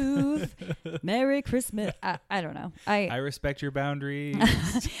 just move. Merry Christmas. I don't know. I respect your boundaries.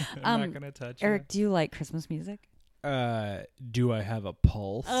 I'm not gonna touch Eric, you. do you like Christmas music? Do I have a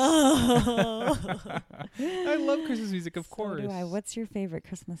pulse? Oh. I love Christmas music, of course. So do I. What's your favorite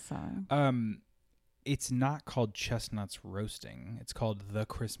Christmas song? It's not called Chestnuts Roasting. It's called The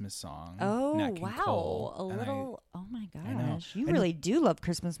Christmas Song. Oh, Nat King wow. Cole. Oh, my I know. gosh. You really do love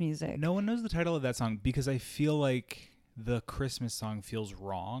Christmas music. No one knows the title of that song because I feel like the Christmas song feels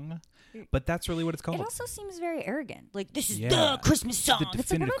wrong. But that's really what it's called. It also seems very arrogant. Like, this is the Christmas song. The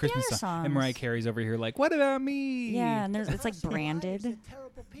definitive it's like, Christmas the song. And Mariah Carey's over here like, what about me? Yeah, and it's like branded.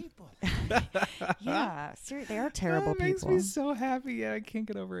 Terrible people. Yeah, they are terrible people. It makes me so happy. Yeah, I can't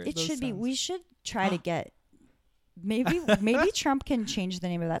get over it. It Those should be. sounds. We should try to get. Maybe Trump can change the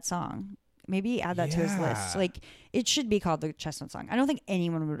name of that song. Maybe add that to his list. Like, it should be called the Chestnut Song. I don't think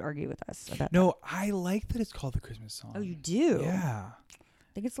anyone would argue with us about that. No, I like that it's called the Christmas song. Oh, you do? Yeah.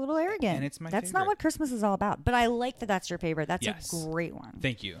 I think it's a little arrogant. And it's my That's favorite. not what Christmas is all about. But I like that that's your favorite. That's Yes. a great one.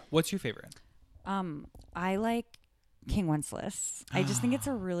 Thank you. What's your favorite? I like King Wenceslas. I just think it's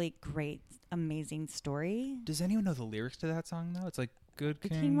a really great, amazing story. Does anyone know the lyrics to that song, though? It's like, good The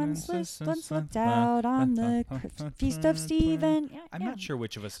King King Wenceslas once slipped out on the feast of Stephen. Yeah, I'm not sure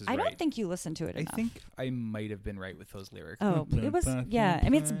which of us is I right. don't think you listened to it enough. I think I might have been right with those lyrics. Oh, it was, yeah. I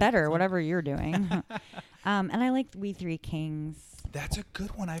mean, it's better, whatever you're doing. And I like We Three Kings. That's a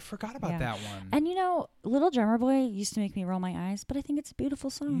good one. I forgot about that one. And you know, Little Drummer Boy used to make me roll my eyes, but I think it's a beautiful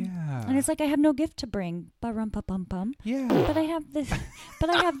song. Yeah. And it's like I have no gift to bring. Ba-rum-pa-pum-pum. Yeah. But I have this. But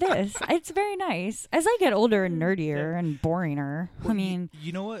I have this. It's very nice. As I get older and nerdier and boringer, Well, I mean.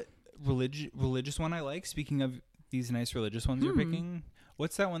 You know what religious one I like? Speaking of these nice religious ones you're picking,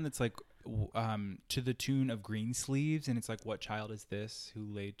 what's that one that's like to the tune of Green Sleeves, and it's like, what child is this who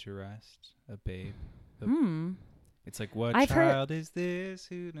laid to rest a babe? It's like, what child is this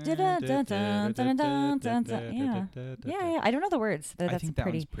who? Yeah. I don't know the words. That's I think that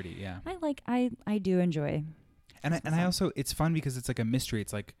pretty. one's pretty. Yeah. I do enjoy. And I also, it's fun because it's like a mystery.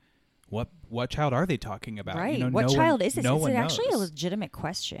 It's like, what child are they talking about? Right. You know, what child is this? No is one it actually knows. a legitimate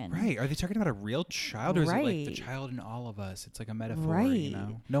question? Right. Are they talking about a real child, or is it like the Right. child in all of us? It's like a metaphor. Right. You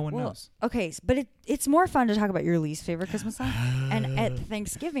know, no one knows. Okay, but it's more fun to talk about your least favorite Christmas song. And at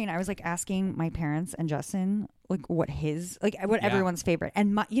Thanksgiving, I was like asking my parents and Justin like what everyone's favorite.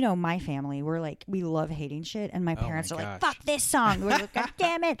 And my family, we're like, we love hating shit, and my parents are like, fuck this song. We're like, God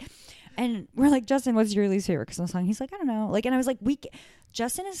damn it. And we're like, Justin, what's your least favorite Christmas song? He's like, I don't know. Like, and I was like,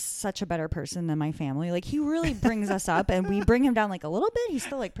 Justin is such a better person than my family. Like, he really brings us up, and we bring him down like a little bit. He's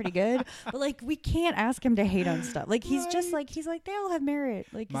still like pretty good, but like we can't ask him to hate on stuff. Like, he's just like, they all have merit.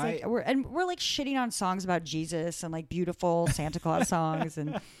 Like, we're like shitting on songs about Jesus and like beautiful Santa Claus songs.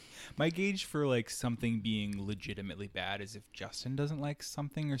 And my gauge for like something being legitimately bad is if Justin doesn't like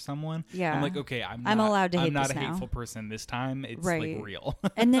something or someone. Yeah. I'm like, okay, I'm allowed to hate I'm not this a now. hateful person this time. It's Right. like real.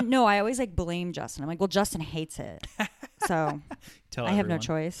 And then I always like blame Justin. I'm like, well, Justin hates it, so I have no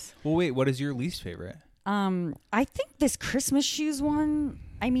choice. Well, wait, what is your least favorite? I think this Christmas Shoes one,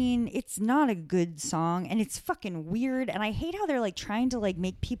 I mean, it's not a good song, and it's fucking weird, and I hate how they're like trying to like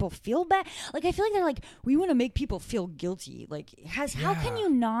make people feel bad. Like, I feel like they're like, we want to make people feel guilty. Like, how can you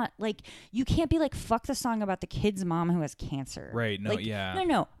not, like, you can't be like, fuck the song about the kid's mom who has cancer. Right. No. Like, Yeah.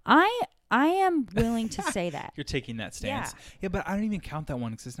 No. I am willing to say that. You're taking that stance. Yeah, but I don't even count that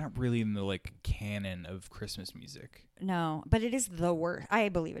one because it's not really in the like canon of Christmas music. No, but it is the worst. I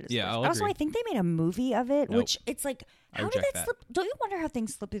believe it is. Yeah, the worst. I'll Also, agree. I think they made a movie of it, Nope. which it's like, how did reject that that. slip? Don't you wonder how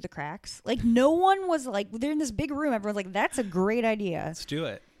things slip through the cracks? Like, no one was like, they're in this big room. Everyone's like, that's a great idea. Let's do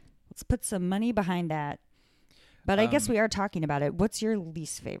it. Let's put some money behind that. But I guess we are talking about it. What's your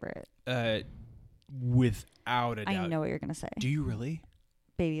least favorite? Without a doubt. I know what you're gonna say. Do you really?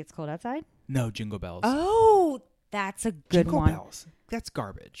 Baby It's Cold Outside? No, Jingle Bells. Oh, that's a good Jingle one. Bells. That's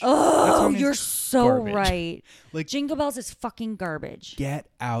garbage. Oh, That you're so garbage. right. Like, Jingle Bells is fucking garbage. get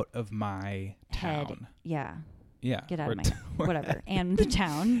out of my Head. town. Yeah. Yeah. Get out Or of my head. Whatever. And the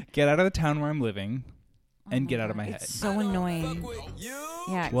town. Get out of the town where I'm living and Oh get my out of God, my head. It's so annoying.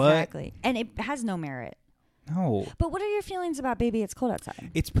 Yeah, What? exactly. And it has no merit. No. But what are your feelings about Baby It's Cold Outside?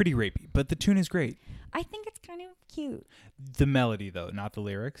 It's pretty rapey, but the tune is great. I think it's kind of cute. The melody, though, not the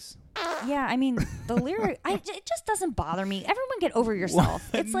lyrics. Yeah, I mean, the lyric, it just doesn't bother me. Everyone get over yourself.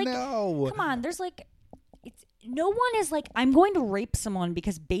 It's like, No. come on, there's like, no one is like, I'm going to rape someone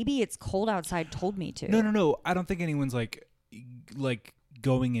because Baby It's Cold Outside told me to. No. I don't think anyone's like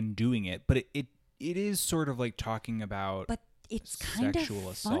going and doing it, but it is sort of like talking about. But it's kind of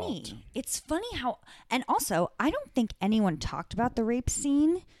sexual funny. assault. It's funny how, and also, I don't think anyone talked about the rape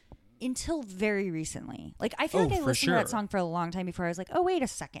scene until very recently. Like, I feel like I for listened to that sure. song for a long time before I was like, oh, wait a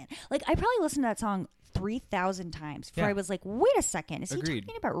second. Like, I probably listened to that song 3,000 times before Yeah. I was like, wait a second. Is Agreed. he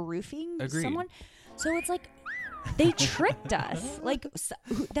talking about roofing Agreed. someone? So it's like, they tricked us. Like,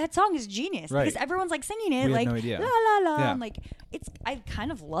 that song is genius Right. because everyone's like singing it, We had like no idea. la la la. Yeah. I'm like, I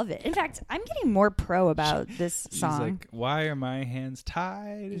kind of love it. In fact, I'm getting more pro about this She's song. like, why are my hands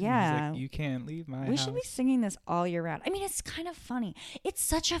tied? And he's Yeah. like, you can't leave my We house. should be singing this all year round. I mean, it's kind of funny. It's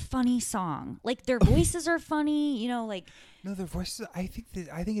such a funny song. Like, their voices are funny. You know, like, No, their voices. I think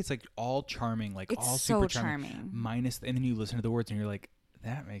it's like all charming, like it's all so super charming. charming. Minus, and then you listen to the words and you're like,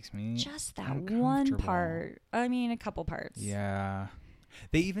 that makes me Just that one uncomfortable. part. I mean, a couple parts. Yeah.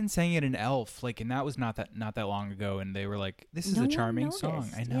 They even sang it in Elf, like, and that was not that long ago. And they were like, "This is No a one charming song."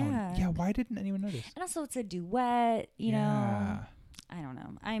 noticed, I know. yeah. Yeah. Why didn't anyone notice? And also, it's a duet. You know, Yeah. I don't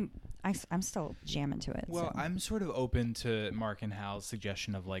know. I'm still jamming to it. Well, so. I'm sort of open to Mark and Hal's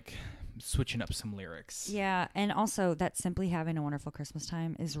suggestion of like switching up some lyrics. Yeah, and also that Simply Having a Wonderful Christmas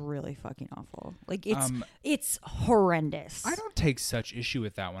Time is really fucking awful. Like, it's horrendous. I don't take such issue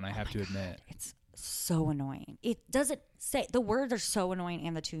with that one, I have to admit. It's so annoying. It doesn't say, the words are so annoying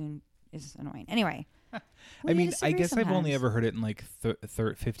and the tune is annoying. Anyway. I mean, I guess I've only sometimes. ever heard it in like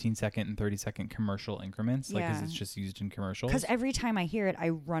 15-second and 30-second commercial increments, like, because it's just used in commercials. Because every time I hear it, I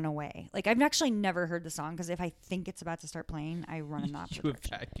run away. Like, I've actually never heard the song because if I think it's about to start playing, I run in the opposite You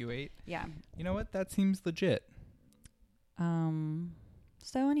direction. evacuate. Yeah. You know what? That seems legit.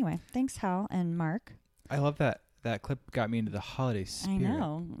 So anyway, thanks Hal and Mark. I love that. That clip got me into the holiday spirit. I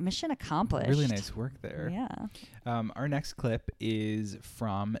know. Mission accomplished. Really nice work there. Yeah. Our next clip is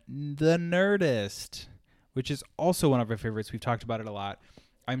from The Nerdist, which is also one of our favorites. We've talked about it a lot.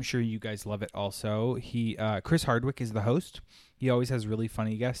 I'm sure you guys love it also. Chris Hardwick is the host. He always has really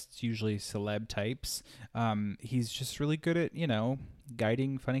funny guests, usually celeb types. He's just really good at,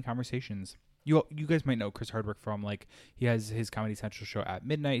 guiding funny conversations. You guys might know Chris Hardwick from, like, he has his Comedy Central show at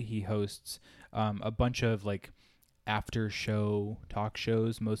midnight. He hosts a bunch of, like, after show talk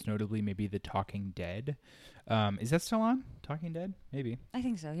shows, most notably maybe The Talking Dead. Is that still on? Talking Dead? Maybe. I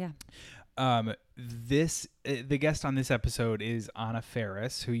think so, yeah. The guest on this episode is Anna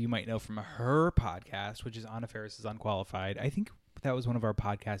Faris, who you might know from her podcast, which is Anna Faris is Unqualified. I think that was one of our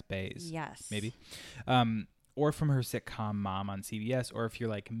podcast bays. Yes. Maybe. Or from her sitcom Mom on CBS, or if you're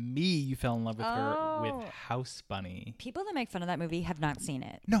like me, you fell in love with her with House Bunny. People that make fun of that movie have not seen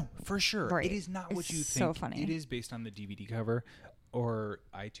it. No, for sure. Right. It is not what It's you think. so funny. It is based on the DVD cover or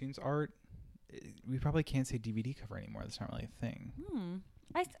iTunes art. We probably can't say DVD cover anymore. That's not really a thing.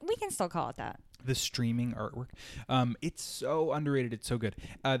 We can still call it that. The streaming artwork. It's so underrated. It's so good.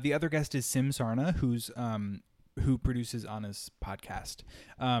 The other guest is Sim Sarna, who produces Anna's podcast.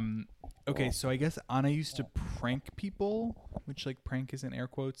 Okay, so I guess Anna used to prank people, which, like, prank is in air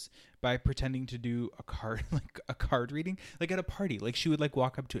quotes, by pretending to do a card reading, like at a party. Like, she would like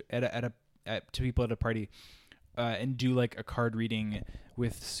walk up to to people at a party and do like a card reading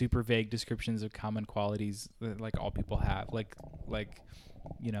with super vague descriptions of common qualities that, like, all people have, like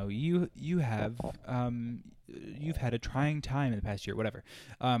you have you've had a trying time in the past year, whatever.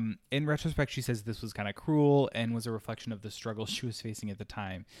 In retrospect, she says this was kind of cruel and was a reflection of the struggles she was facing at the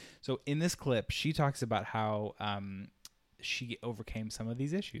time. So in this clip, she talks about how she overcame some of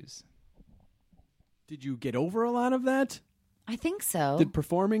these issues. Did you get over a lot of that? I think so. Did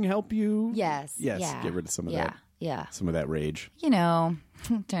performing help you? Yes. Yes. Yeah. Get rid of some of that. Yeah. Some of that rage.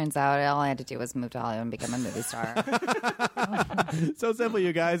 Turns out all I had to do was move to Hollywood and become a movie star. So simple,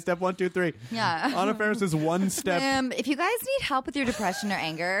 you guys. Step 1, 2, 3. Yeah. Anna Faris is one step. If you guys need help with your depression or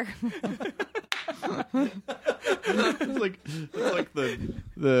anger, it's like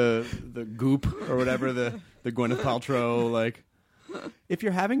the Goop or whatever, the Gwyneth Paltrow, like, If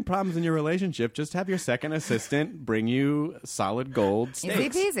you're having problems in your relationship, just have your second assistant bring you solid gold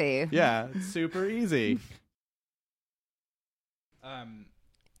steaks. Easy peasy. Yeah, it's super easy.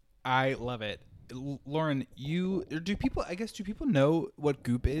 I love it. Lauren, do people know what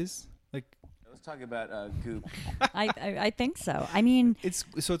Goop is? Like, let's talk about Goop. I think so. I mean, it's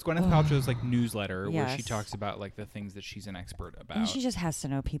Gwyneth Paltrow's like newsletter where she Yes. talks about like the things that she's an expert about. and she just has to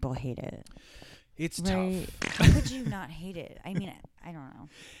know people hate it. It's Right? tough. How could you not hate it? I mean, I don't know.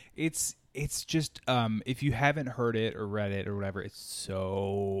 It's just if you haven't heard it or read it or whatever, it's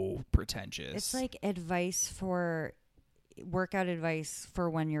so pretentious. It's like workout advice for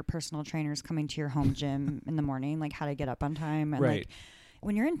when your personal trainer is coming to your home gym in the morning, like how to get up on time. And Right. like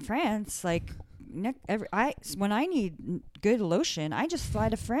when you're in France, like when I need good lotion, I just fly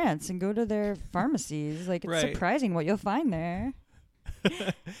to France and go to their pharmacies. Like it's Right. surprising what you'll find there.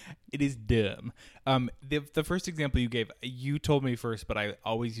 It is dumb. The first example you gave, you told me first, but I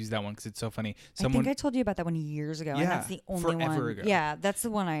always use that one because it's so funny. I think I told you about that one years ago. Yeah, and that's the only forever one. ago. Yeah, that's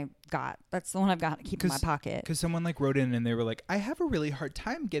the one I got. That's the one I've got to keep in my pocket. Because someone like wrote in and they were like, I have a really hard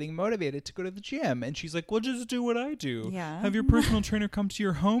time getting motivated to go to the gym. And she's like, well, just do what I do. Yeah. Have your personal trainer come to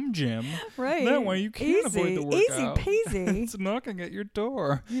your home gym. Right. That way you can't avoid the workout. Easy peasy. It's knocking at your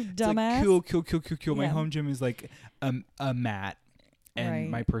door. You It's like, dumbass. cool. My Yeah. home gym is like a mat. And Right.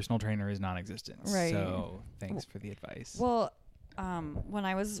 my personal trainer is non-existent. Right. So thanks for the advice. Well, when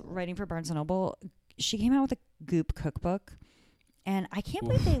I was writing for Barnes & Noble, she came out with a Goop cookbook. And I can't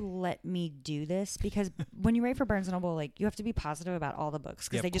believe they let me do this because when you write for Barnes & Noble, like you have to be positive about all the books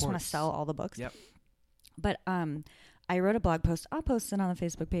because Yeah, they of just want to course. sell all the books. Yep. But I wrote a blog post. I'll post it on the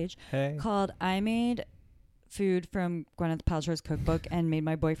Facebook page Hey. called "I Made Food from Gwyneth Paltrow's Cookbook and Made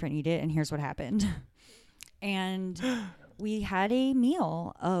My Boyfriend Eat It, and Here's What Happened." And we had a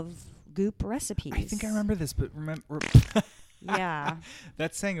meal of Goop recipes. I think I remember this, but remember... Yeah.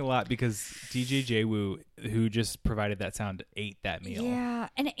 That's saying a lot because DJ JWU, who just provided that sound, ate that meal. Yeah,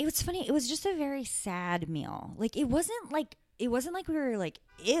 and it was funny. It was just a very sad meal. Like it wasn't like we were like,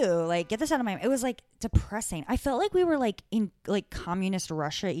 ew, like get this out of my. It was like depressing. I felt like we were like in like communist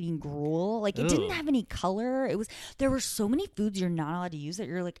Russia eating gruel. Like it didn't Ugh. have any color. There were so many foods you're not allowed to use that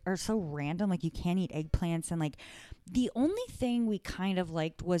you're like are so random. Like you can't eat eggplants, and like the only thing we kind of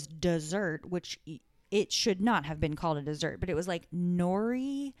liked was dessert, which it should not have been called a dessert, but it was like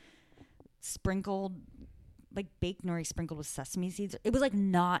nori sprinkled, like baked nori sprinkled with sesame seeds. It was like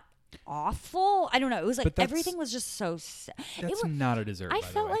not awful. I don't know. It was like everything was just so sad. That's not a dessert. I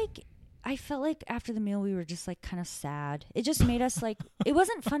felt like after the meal we were just like kind of sad. It just made us like it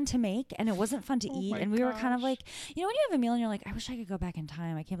wasn't fun to make and it wasn't fun to eat, and we were kind of like, you know, when you have a meal and you're like, I wish I could go back in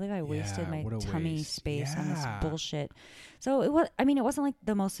time. I can't believe I wasted my tummy space on this bullshit. So it wasn't like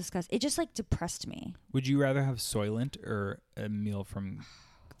the most disgusting. It just like depressed me. Would you rather have Soylent or a meal from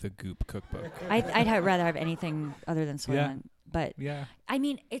the Goop cookbook? I'd rather have anything other than Soylent. Yeah. But yeah, I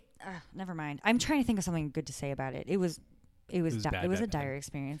mean, never mind. I'm trying to think of something good to say about it. It was a dire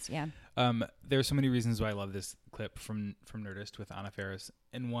experience. Yeah. There's so many reasons why I love this clip from Nerdist with Anna Faris,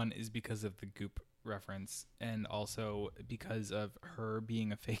 and one is because of the Goop reference, and also because of her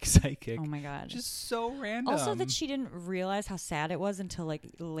being a fake psychic. Oh my god, just so random. Also, that she didn't realize how sad it was until like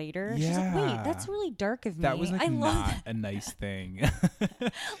later. Yeah. She's like, wait, that's really dark of me. That was like I love not that. a nice thing.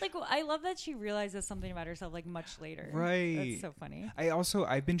 Like, I love that she realizes something about herself like much later. Right. That's so funny.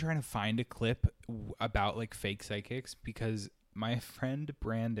 I've been trying to find a clip about like fake psychics because my friend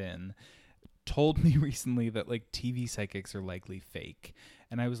Brandon told me recently that like TV psychics are likely fake,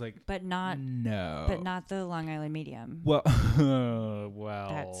 and I was like, but not the Long Island Medium. Well,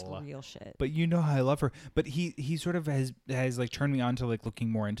 that's real shit. But you know how I love her. But he sort of has like turned me on to like looking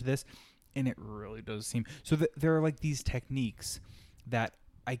more into this, and it really does seem so that there are like these techniques that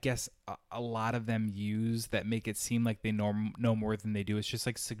I guess a lot of them use that make it seem like they know more than they do. It's just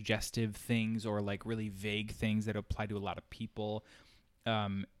like suggestive things or like really vague things that apply to a lot of people.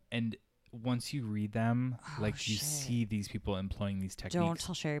 And once you read them, you see these people employing these techniques. Don't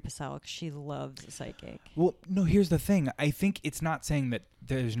tell Sherry Passell because she loves a psychic. Well, no, here's the thing. I think it's not saying that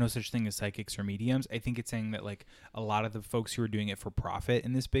there's no such thing as psychics or mediums. I think it's saying that like a lot of the folks who are doing it for profit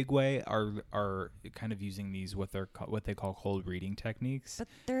in this big way are kind of using these what they call cold reading techniques. But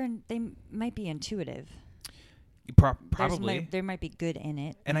they might be intuitive. Probably there might be good in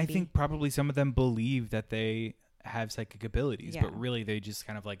it. And maybe. I think probably some of them believe that they have psychic abilities, Yeah. but really they just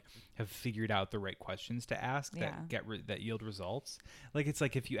kind of like have figured out the right questions to ask that yield results. Like it's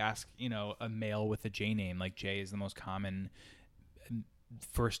like if you ask, you know, a male with a J name, like J is the most common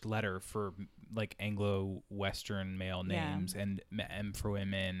first letter for like Anglo-Western male names, and M for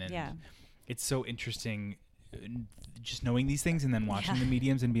women, and it's so interesting just knowing these things and then watching the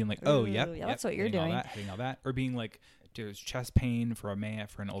mediums and being like, oh, yep, that's what you're hitting doing. Hitting all that, or being like, there's chest pain for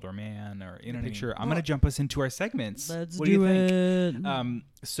an older man, or you know what I mean? Sure, I'm gonna jump us into our segments. Let's what do you it. think?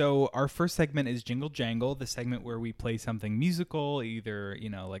 So our first segment is Jingle Jangle, the segment where we play something musical, either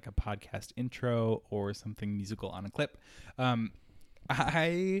like a podcast intro or something musical on a clip.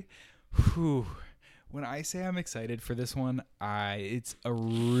 When I say I'm excited for this one, it's a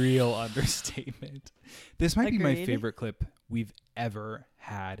real understatement. This might be my favorite clip we've ever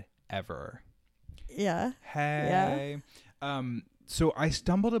had, ever. Yeah. Hey. Yeah. So I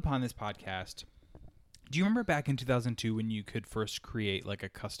stumbled upon this podcast. Do you remember back in 2002 when you could first create like a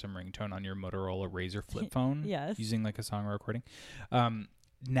custom ringtone on your Motorola Razr flip phone? Yes. Using like a song recording.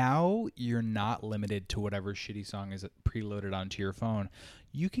 Now you're not limited to whatever shitty song is preloaded onto your phone.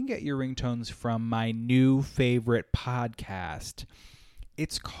 You can get your ringtones from my new favorite podcast.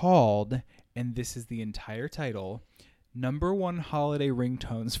 It's called, and this is the entire title, #1 Holiday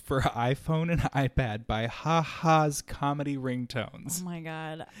Ringtones for iPhone and iPad by Ha-Ha's Comedy Ringtones. Oh my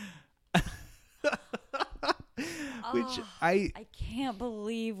God. Which I can't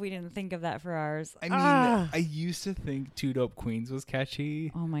believe we didn't think of that for ours. I mean, I used to think Two Dope Queens was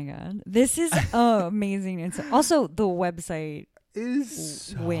catchy. Oh my God. This is amazing. And also the website is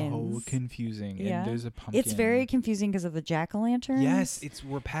so confusing. Yeah. And there's a pumpkin. It's very confusing because of the jack-o'-lanterns. Yes,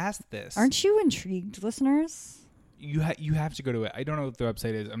 we're past this. Aren't you intrigued, listeners? You have to go to it. I don't know what the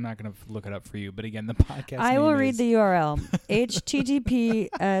website is. I'm not going to look it up for you. But again, the podcast I will read the URL.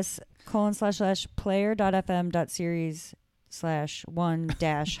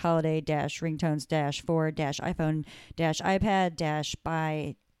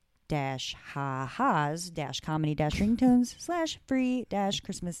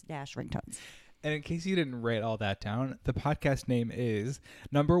 And in case you didn't write all that down, the podcast name is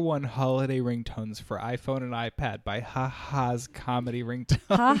 #1 Holiday Ringtones for iPhone and iPad by Ha-Ha's Comedy Ringtones.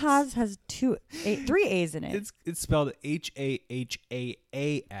 Ha-Ha's has 3 A's in it. It's spelled H-A-H-A-A-S.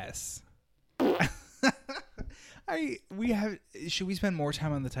 Should we spend more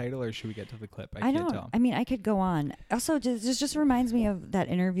time on the title or should we get to the clip? I can't tell. I mean, I could go on. Also, just reminds me of that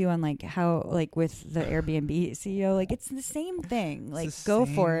interview on like how like with the Airbnb CEO. Like it's the same thing. Like go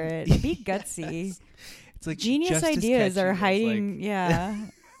for it. Be gutsy. Yes. It's like genius ideas are hiding. Yeah.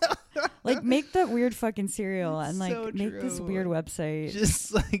 Like make that weird fucking cereal and like so make this weird website.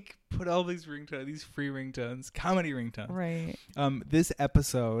 Just like put all these ringtones, these free ringtones, comedy ringtones. Right. This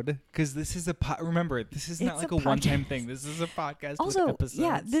episode, because this is remember, this is not like a one-time thing. This is a podcast also, with episodes.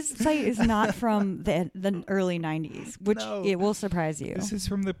 yeah, this site is not from the early 90s, which it will surprise you. This is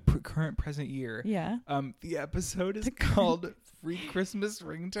from the current present year. Yeah. The episode is called Free Christmas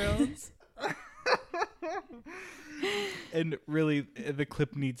Ringtones. And really, the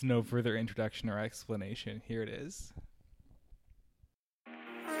clip needs no further introduction or explanation. Here it is.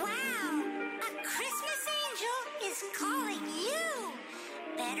 Wow! A Christmas angel is calling you!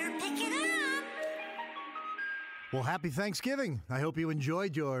 Better pick it up! Well, happy Thanksgiving. I hope you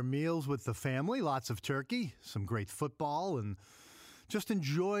enjoyed your meals with the family. Lots of turkey, some great football, and just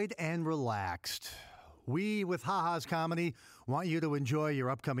enjoyed and relaxed. We, with Ha-Ha's Comedy, want you to enjoy your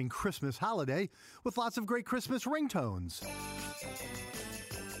upcoming Christmas holiday with lots of great Christmas ringtones.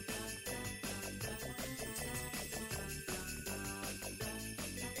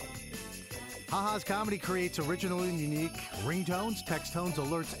 Ha-Ha's Comedy creates original and unique ringtones, text tones,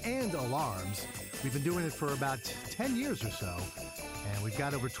 alerts, and alarms. We've been doing it for about 10 years or so, and we've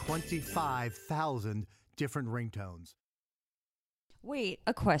got over 25,000 different ringtones. Wait,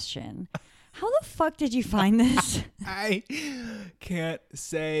 a question. How the fuck did you find this? I can't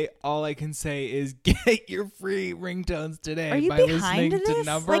say. All I can say is get your free ringtones today. Are you by behind listening this?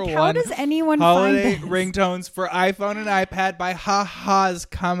 to Like, how #1 does anyone Holiday find this? Ringtones for iPhone and iPad by Ha-Ha's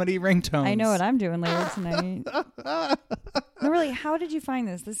Comedy Ringtones. I know what I'm doing later tonight. No, really, how did you find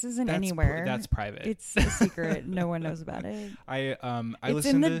this? This isn't anywhere. That's private. It's a secret. No one knows about it. I it's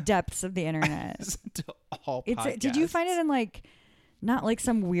in the depths of the internet. To all podcasts. Did you find it in like... Not like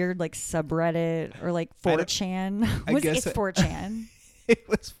some weird like subreddit or like 4chan. It's 4chan. It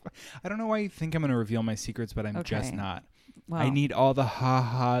was. I don't know why you think I'm going to reveal my secrets, but I'm just not. Wow. I need all the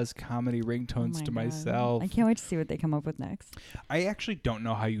Ha-Ha's Comedy Ringtones to myself. I can't wait to see what they come up with next. I actually don't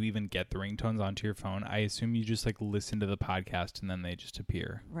know how you even get the ringtones onto your phone. I assume you just like listen to the podcast and then they just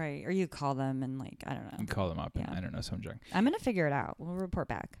appear. Right. Or you call them and like, I don't know. You call them up and I don't know, some junk. I'm going to figure it out. We'll report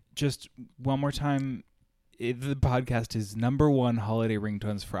back. Just one more time. The podcast is #1 Holiday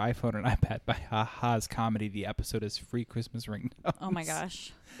Ringtones for iPhone and iPad by Ha-Ha's Comedy. The episode is Free Christmas Ringtones. Oh my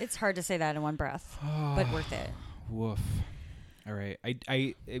gosh. It's hard to say that in one breath, but worth it. Woof. All right.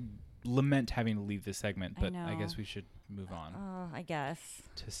 I lament having to leave this segment, but I know. guess we should move on. I guess.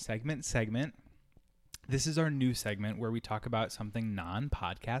 To segment. This is our new segment where we talk about something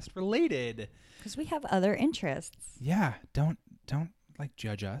non-podcast related. Because we have other interests. Yeah, don't like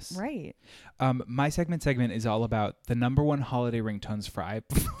judge us. Right. My segment is all about the number one holiday ringtones for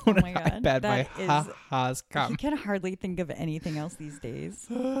iPhone Oh my God. and iPad by That Ha's You can hardly think of anything else these days.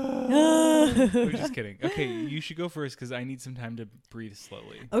 We're just kidding. Okay, you should go first because I need some time to breathe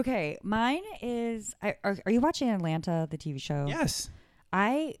slowly. Okay, mine is. Are you watching Atlanta, the TV show? Yes.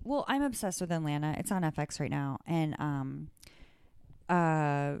 I'm obsessed with Atlanta. It's on FX right now, and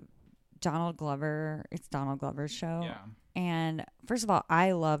Donald Glover. It's Donald Glover's show. Yeah. And first of all,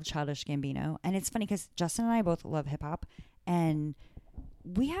 I love Childish Gambino, and it's funny because Justin and I both love hip hop, and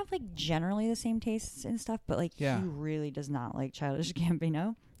we have like generally the same tastes and stuff, but like he really does not like Childish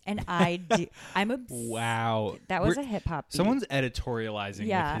Gambino. And I do. I'm wow. That was a hip hop. Someone's editorializing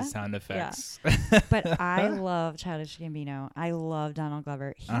with his sound effects. Yeah. But I love Childish Gambino. I love Donald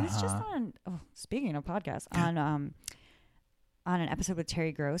Glover. He was just on. Oh, speaking of podcasts, on an episode with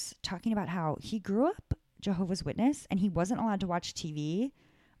Terry Gross talking about how he grew up Jehovah's Witness and he wasn't allowed to watch TV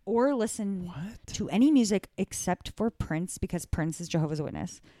or listen to any music except for Prince because Prince is Jehovah's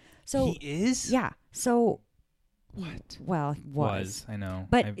Witness. So he is. Yeah. So. What? Well, was. I know.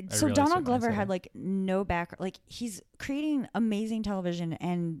 But I so Donald Glover had like no back, like he's creating amazing television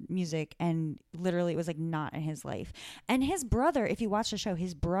and music, and literally it was like not in his life. And his brother, if you watch the show,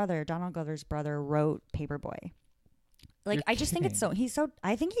 his brother, Donald Glover's brother, wrote Paperboy. Like I just think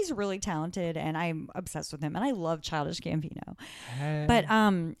I think he's really talented, and I'm obsessed with him, and I love Childish Gambino. But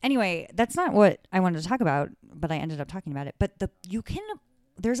anyway, that's not what I wanted to talk about, but I ended up talking about it. But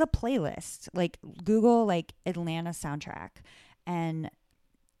there's a playlist, like Google like Atlanta soundtrack, and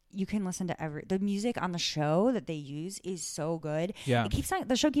you can listen to the music on the show that they use is so good. Yeah.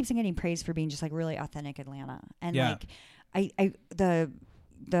 The show keeps on getting praised for being just like really authentic Atlanta. And like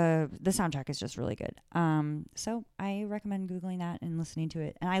the soundtrack is just really good. So I recommend Googling that and listening to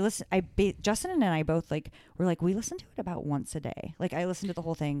it. And Justin and I both we listen to it about once a day. Like I listen to the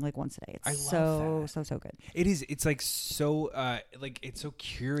whole thing like once a day. It's so good. It is. It's like so it's so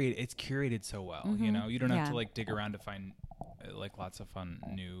curated. It's curated so well. Mm-hmm. You know, you don't have to like dig around to find like lots of fun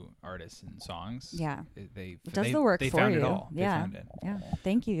new artists and songs. Yeah. It does the work they for found you. It all. Yeah. They found it. Yeah.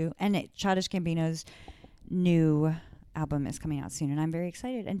 Thank you. And Childish Gambino's new album is coming out soon, and I'm very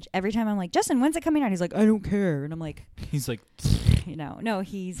excited. And every time I'm like, Justin, when's it coming out? He's like, I don't care. And I'm like, he's like, no,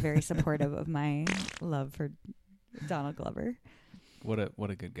 he's very supportive of my love for Donald Glover. What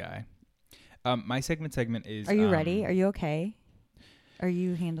a good guy. My segment is. Are you ready? Are you okay? Are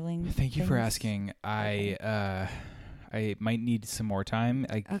you handling? Thank you for asking. I might need some more time.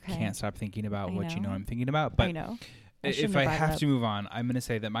 I can't stop thinking about what I'm thinking about. But I know. If I have to move on, I'm going to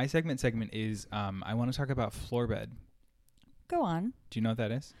say that my segment is I want to talk about floor bed. Go on. Do you know what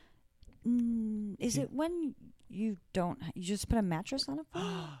that is? Is it when you just put a mattress on a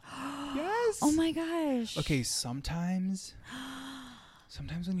floor? Yes. Oh my gosh. Okay, sometimes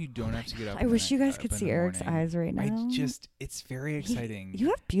when you don't have to get up. I wish you guys could see Eric's eyes right now. It's very exciting. You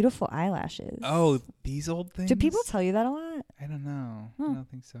have beautiful eyelashes. Oh, these old things? Do people tell you that a lot? I don't know. I don't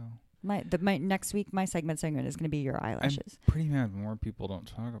think so. My next week, my segment is going to be your eyelashes. I'm pretty mad more people don't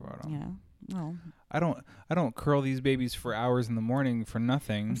talk about them. Yeah. Well, I don't curl these babies for hours in the morning for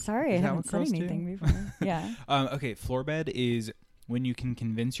nothing. I'm sorry, I haven't said anything before. Yeah. Okay, floor bed is when you can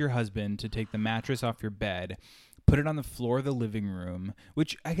convince your husband to take the mattress off your bed, put it on the floor of the living room,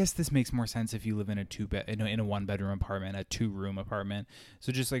 which I guess this makes more sense if you live in in a one-bedroom apartment, a 2-room apartment.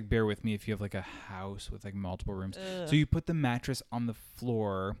 So just like bear with me if you have like a house with like multiple rooms. So you put the mattress on the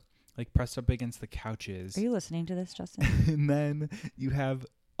floor, like pressed up against the couches. Are you listening to this, Justin? And then you have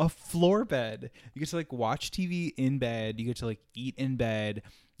a floor bed. You get to like watch TV in bed. You get to like eat in bed.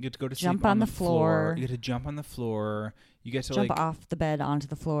 You get to go to jump sleep on the floor. You get to jump on the floor. You get to jump off the bed onto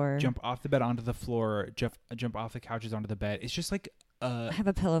the floor. Jump off the bed onto the floor. Jump off the couches onto the bed. It's just like have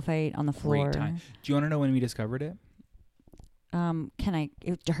a pillow fight on the floor. Great time. Do you want to know when we discovered it?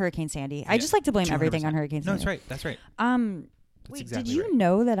 Hurricane Sandy. Yeah. I just like to blame 200%. Everything on Hurricane Sandy. No, that's right. Wait, exactly did you right.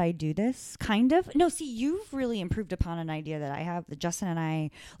 know that I do this? Kind of. No, see, you've really improved upon an idea that I have. That Justin and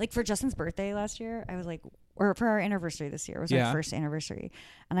I, like for Justin's birthday last year, I was like, or for our anniversary this year, it was our first anniversary,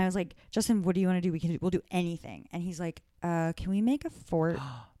 and I was like, Justin, what do you want to do? We'll do anything. And he's like, can we make a fort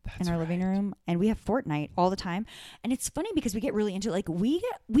in our living room? And we have Fortnite all the time. And it's funny because we get really into like we've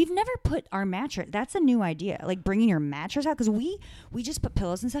never put our mattress. That's a new idea, like bringing your mattress out because we just put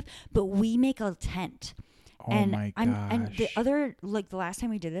pillows and stuff, but we make a tent. Oh my gosh. And the other, like the last time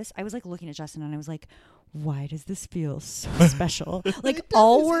we did this, I was like looking at Justin and I was like, why does this feel so special? Like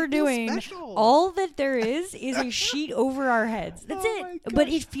all we're doing, all that there is a sheet over our heads. That's it. But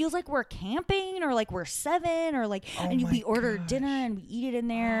it feels like we're camping or like we're 7 or like, and we order dinner and we eat it in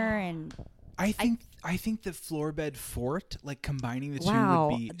there. And I think the floor bed fort, like combining the two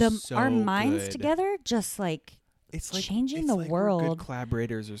would be so our minds good. together, just like, it's like changing the we're world. good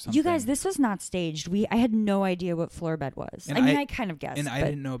collaborators or something. You guys, this was not staged. I had no idea what floor bed was. And I kind of guessed. And I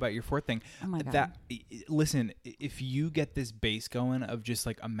didn't know about your fort thing. Oh my God. Listen, if you get this base going of just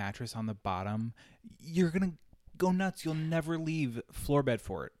like a mattress on the bottom, you're going to go nuts. You'll never leave floor bed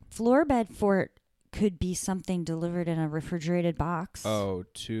fort. Floor bed fort could be something delivered in a refrigerated box. Oh,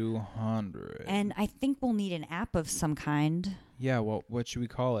 200. And I think we'll need an app of some kind. Yeah, well, what should we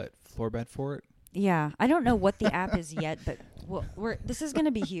call it? Floor bed fort? Yeah, I don't know what the app is yet, but this is going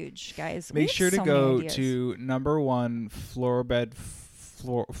to be huge, guys. Make sure to go to #1 floor bed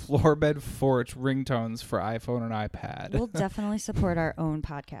fort ringtones for iPhone and iPad. We'll definitely support our own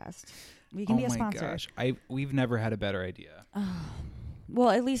podcast. We can be a sponsor. Gosh, we've never had a better idea. Well,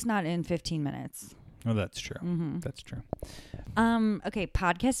 at least not in 15 minutes. Oh, that's true. Mm-hmm. That's true. Okay,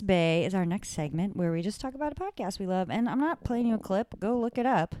 Podcast Bay is our next segment where we just talk about a podcast we love. And I'm not playing you a clip. Go look it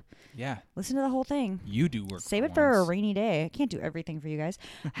up. Yeah. Listen to the whole thing. You do work. Save it for a rainy day. I can't do everything for you guys.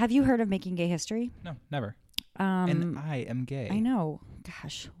 Have you heard of Making Gay History? No, never. And I am gay. I know.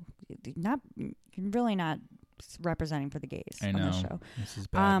 Gosh, really not representing for the gays on this show. This is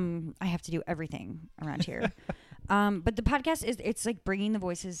bad. I have to do everything around here. But the podcast it's like bringing the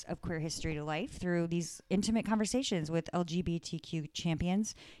voices of queer history to life through these intimate conversations with LGBTQ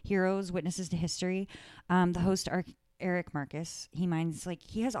champions, heroes, witnesses to history. The host, Eric Marcus,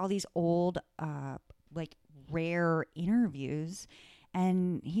 he has all these old, like rare interviews,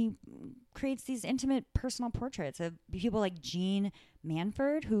 and he creates these intimate personal portraits of people like Jean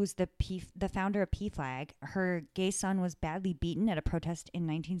Manford, who's the founder of P-Flag. Her gay son was badly beaten at a protest in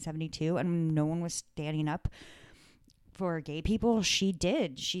 1972, and no one was standing up for gay people. She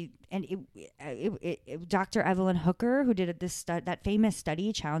did. Dr. Evelyn Hooker, who did that famous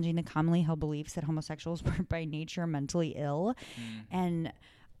study challenging the commonly held beliefs that homosexuals were by nature mentally ill, and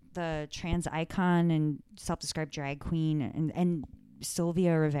the trans icon and self-described drag queen and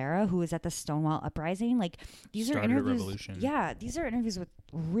Sylvia Rivera, who was at the Stonewall Uprising. Like these are interviews. Yeah, these are interviews with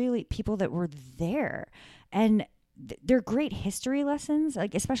really people that were there, and they're great history lessons.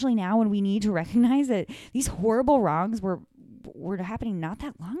 Like especially now when we need to recognize that these horrible wrongs were happening not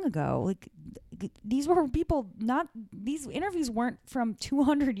that long ago. Like these were people. These interviews weren't from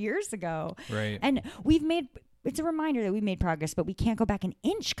 200 years ago. Right. And it's a reminder that we made progress, but we can't go back an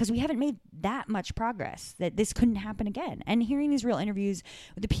inch because we haven't made that much progress, that this couldn't happen again. And hearing these real interviews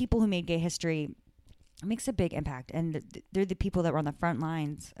with the people who made gay history makes a big impact. And they're the people that were on the front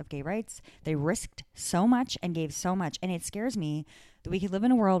lines of gay rights. They risked so much and gave so much. And it scares me that we could live in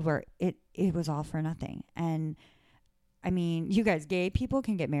a world where it was all for nothing. And I mean, you guys, gay people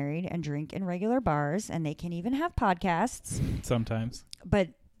can get married and drink in regular bars, and they can even have podcasts. Sometimes. But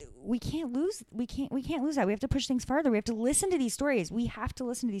we can't lose that. We have to push things farther. We have to listen to these stories. We have to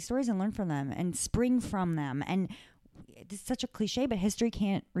listen to these stories and learn from them and spring from them. And it's such a cliche, but history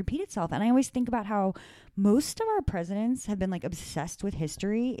can't repeat itself. And I always think about how most of our presidents have been like obsessed with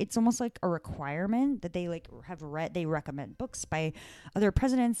history. It's almost like a requirement that they like have read. They recommend books by other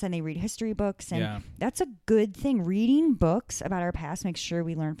presidents and they read history books. And that's a good thing. Reading books about our past makes sure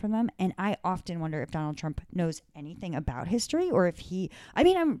we learn from them. And I often wonder if Donald Trump knows anything about history, or if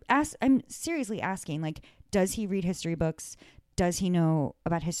I'm seriously asking, like, does he read history books? Does he know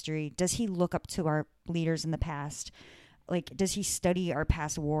about history? Does he look up to our leaders in the past? Like, does he study our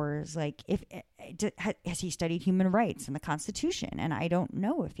past wars? Like, has he studied human rights and the Constitution? And I don't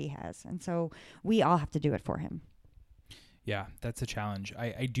know if he has. And so we all have to do it for him. Yeah, that's a challenge.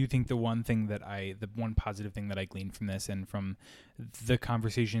 I do think the one positive thing that I gleaned from this and from the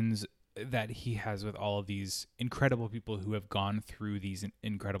conversations that he has with all of these incredible people who have gone through these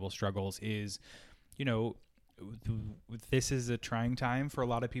incredible struggles is, this is a trying time for a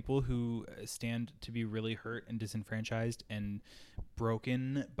lot of people who stand to be really hurt and disenfranchised and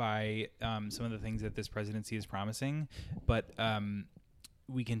broken by some of the things that this presidency is promising. But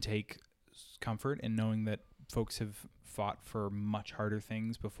we can take comfort in knowing that folks have fought for much harder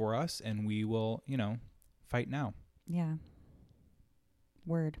things before us, and we will, fight now. Yeah.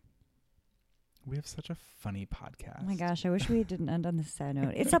 Word. We have such a funny podcast. Oh my gosh, I wish we didn't end on this sad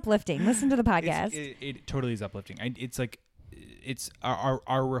note. It's uplifting. Listen to the podcast. It totally is uplifting. It's like,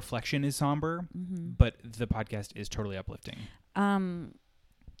 our reflection is somber, but the podcast is totally uplifting.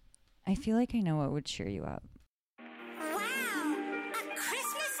 I feel like I know what would cheer you up. Wow! A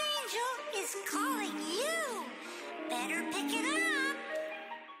Christmas angel is calling you!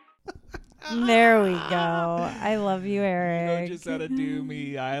 There we go. I love you, Eric. You just how to do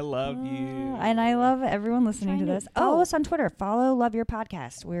me. I love you. And I love everyone listening to this. Follow us on Twitter. Follow Love Your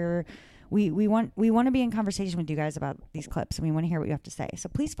Podcast. We want to be in conversation with you guys about these clips, and we want to hear what you have to say. So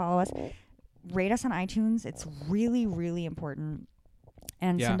please follow us. Rate us on iTunes. It's really, really important.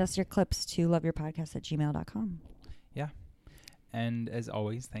 And send us your clips to loveyourpodcast@gmail.com. Yeah. And as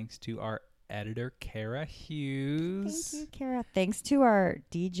always, thanks to our editor, Kara Hughes. Thank you, Kara. Thanks to our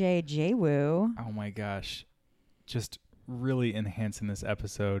DJ, JWU. Oh, my gosh. Just really enhancing this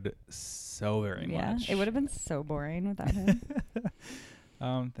episode so very much. It would have been so boring without him.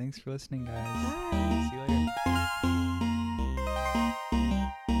 Thanks for listening, guys. Bye. See you later.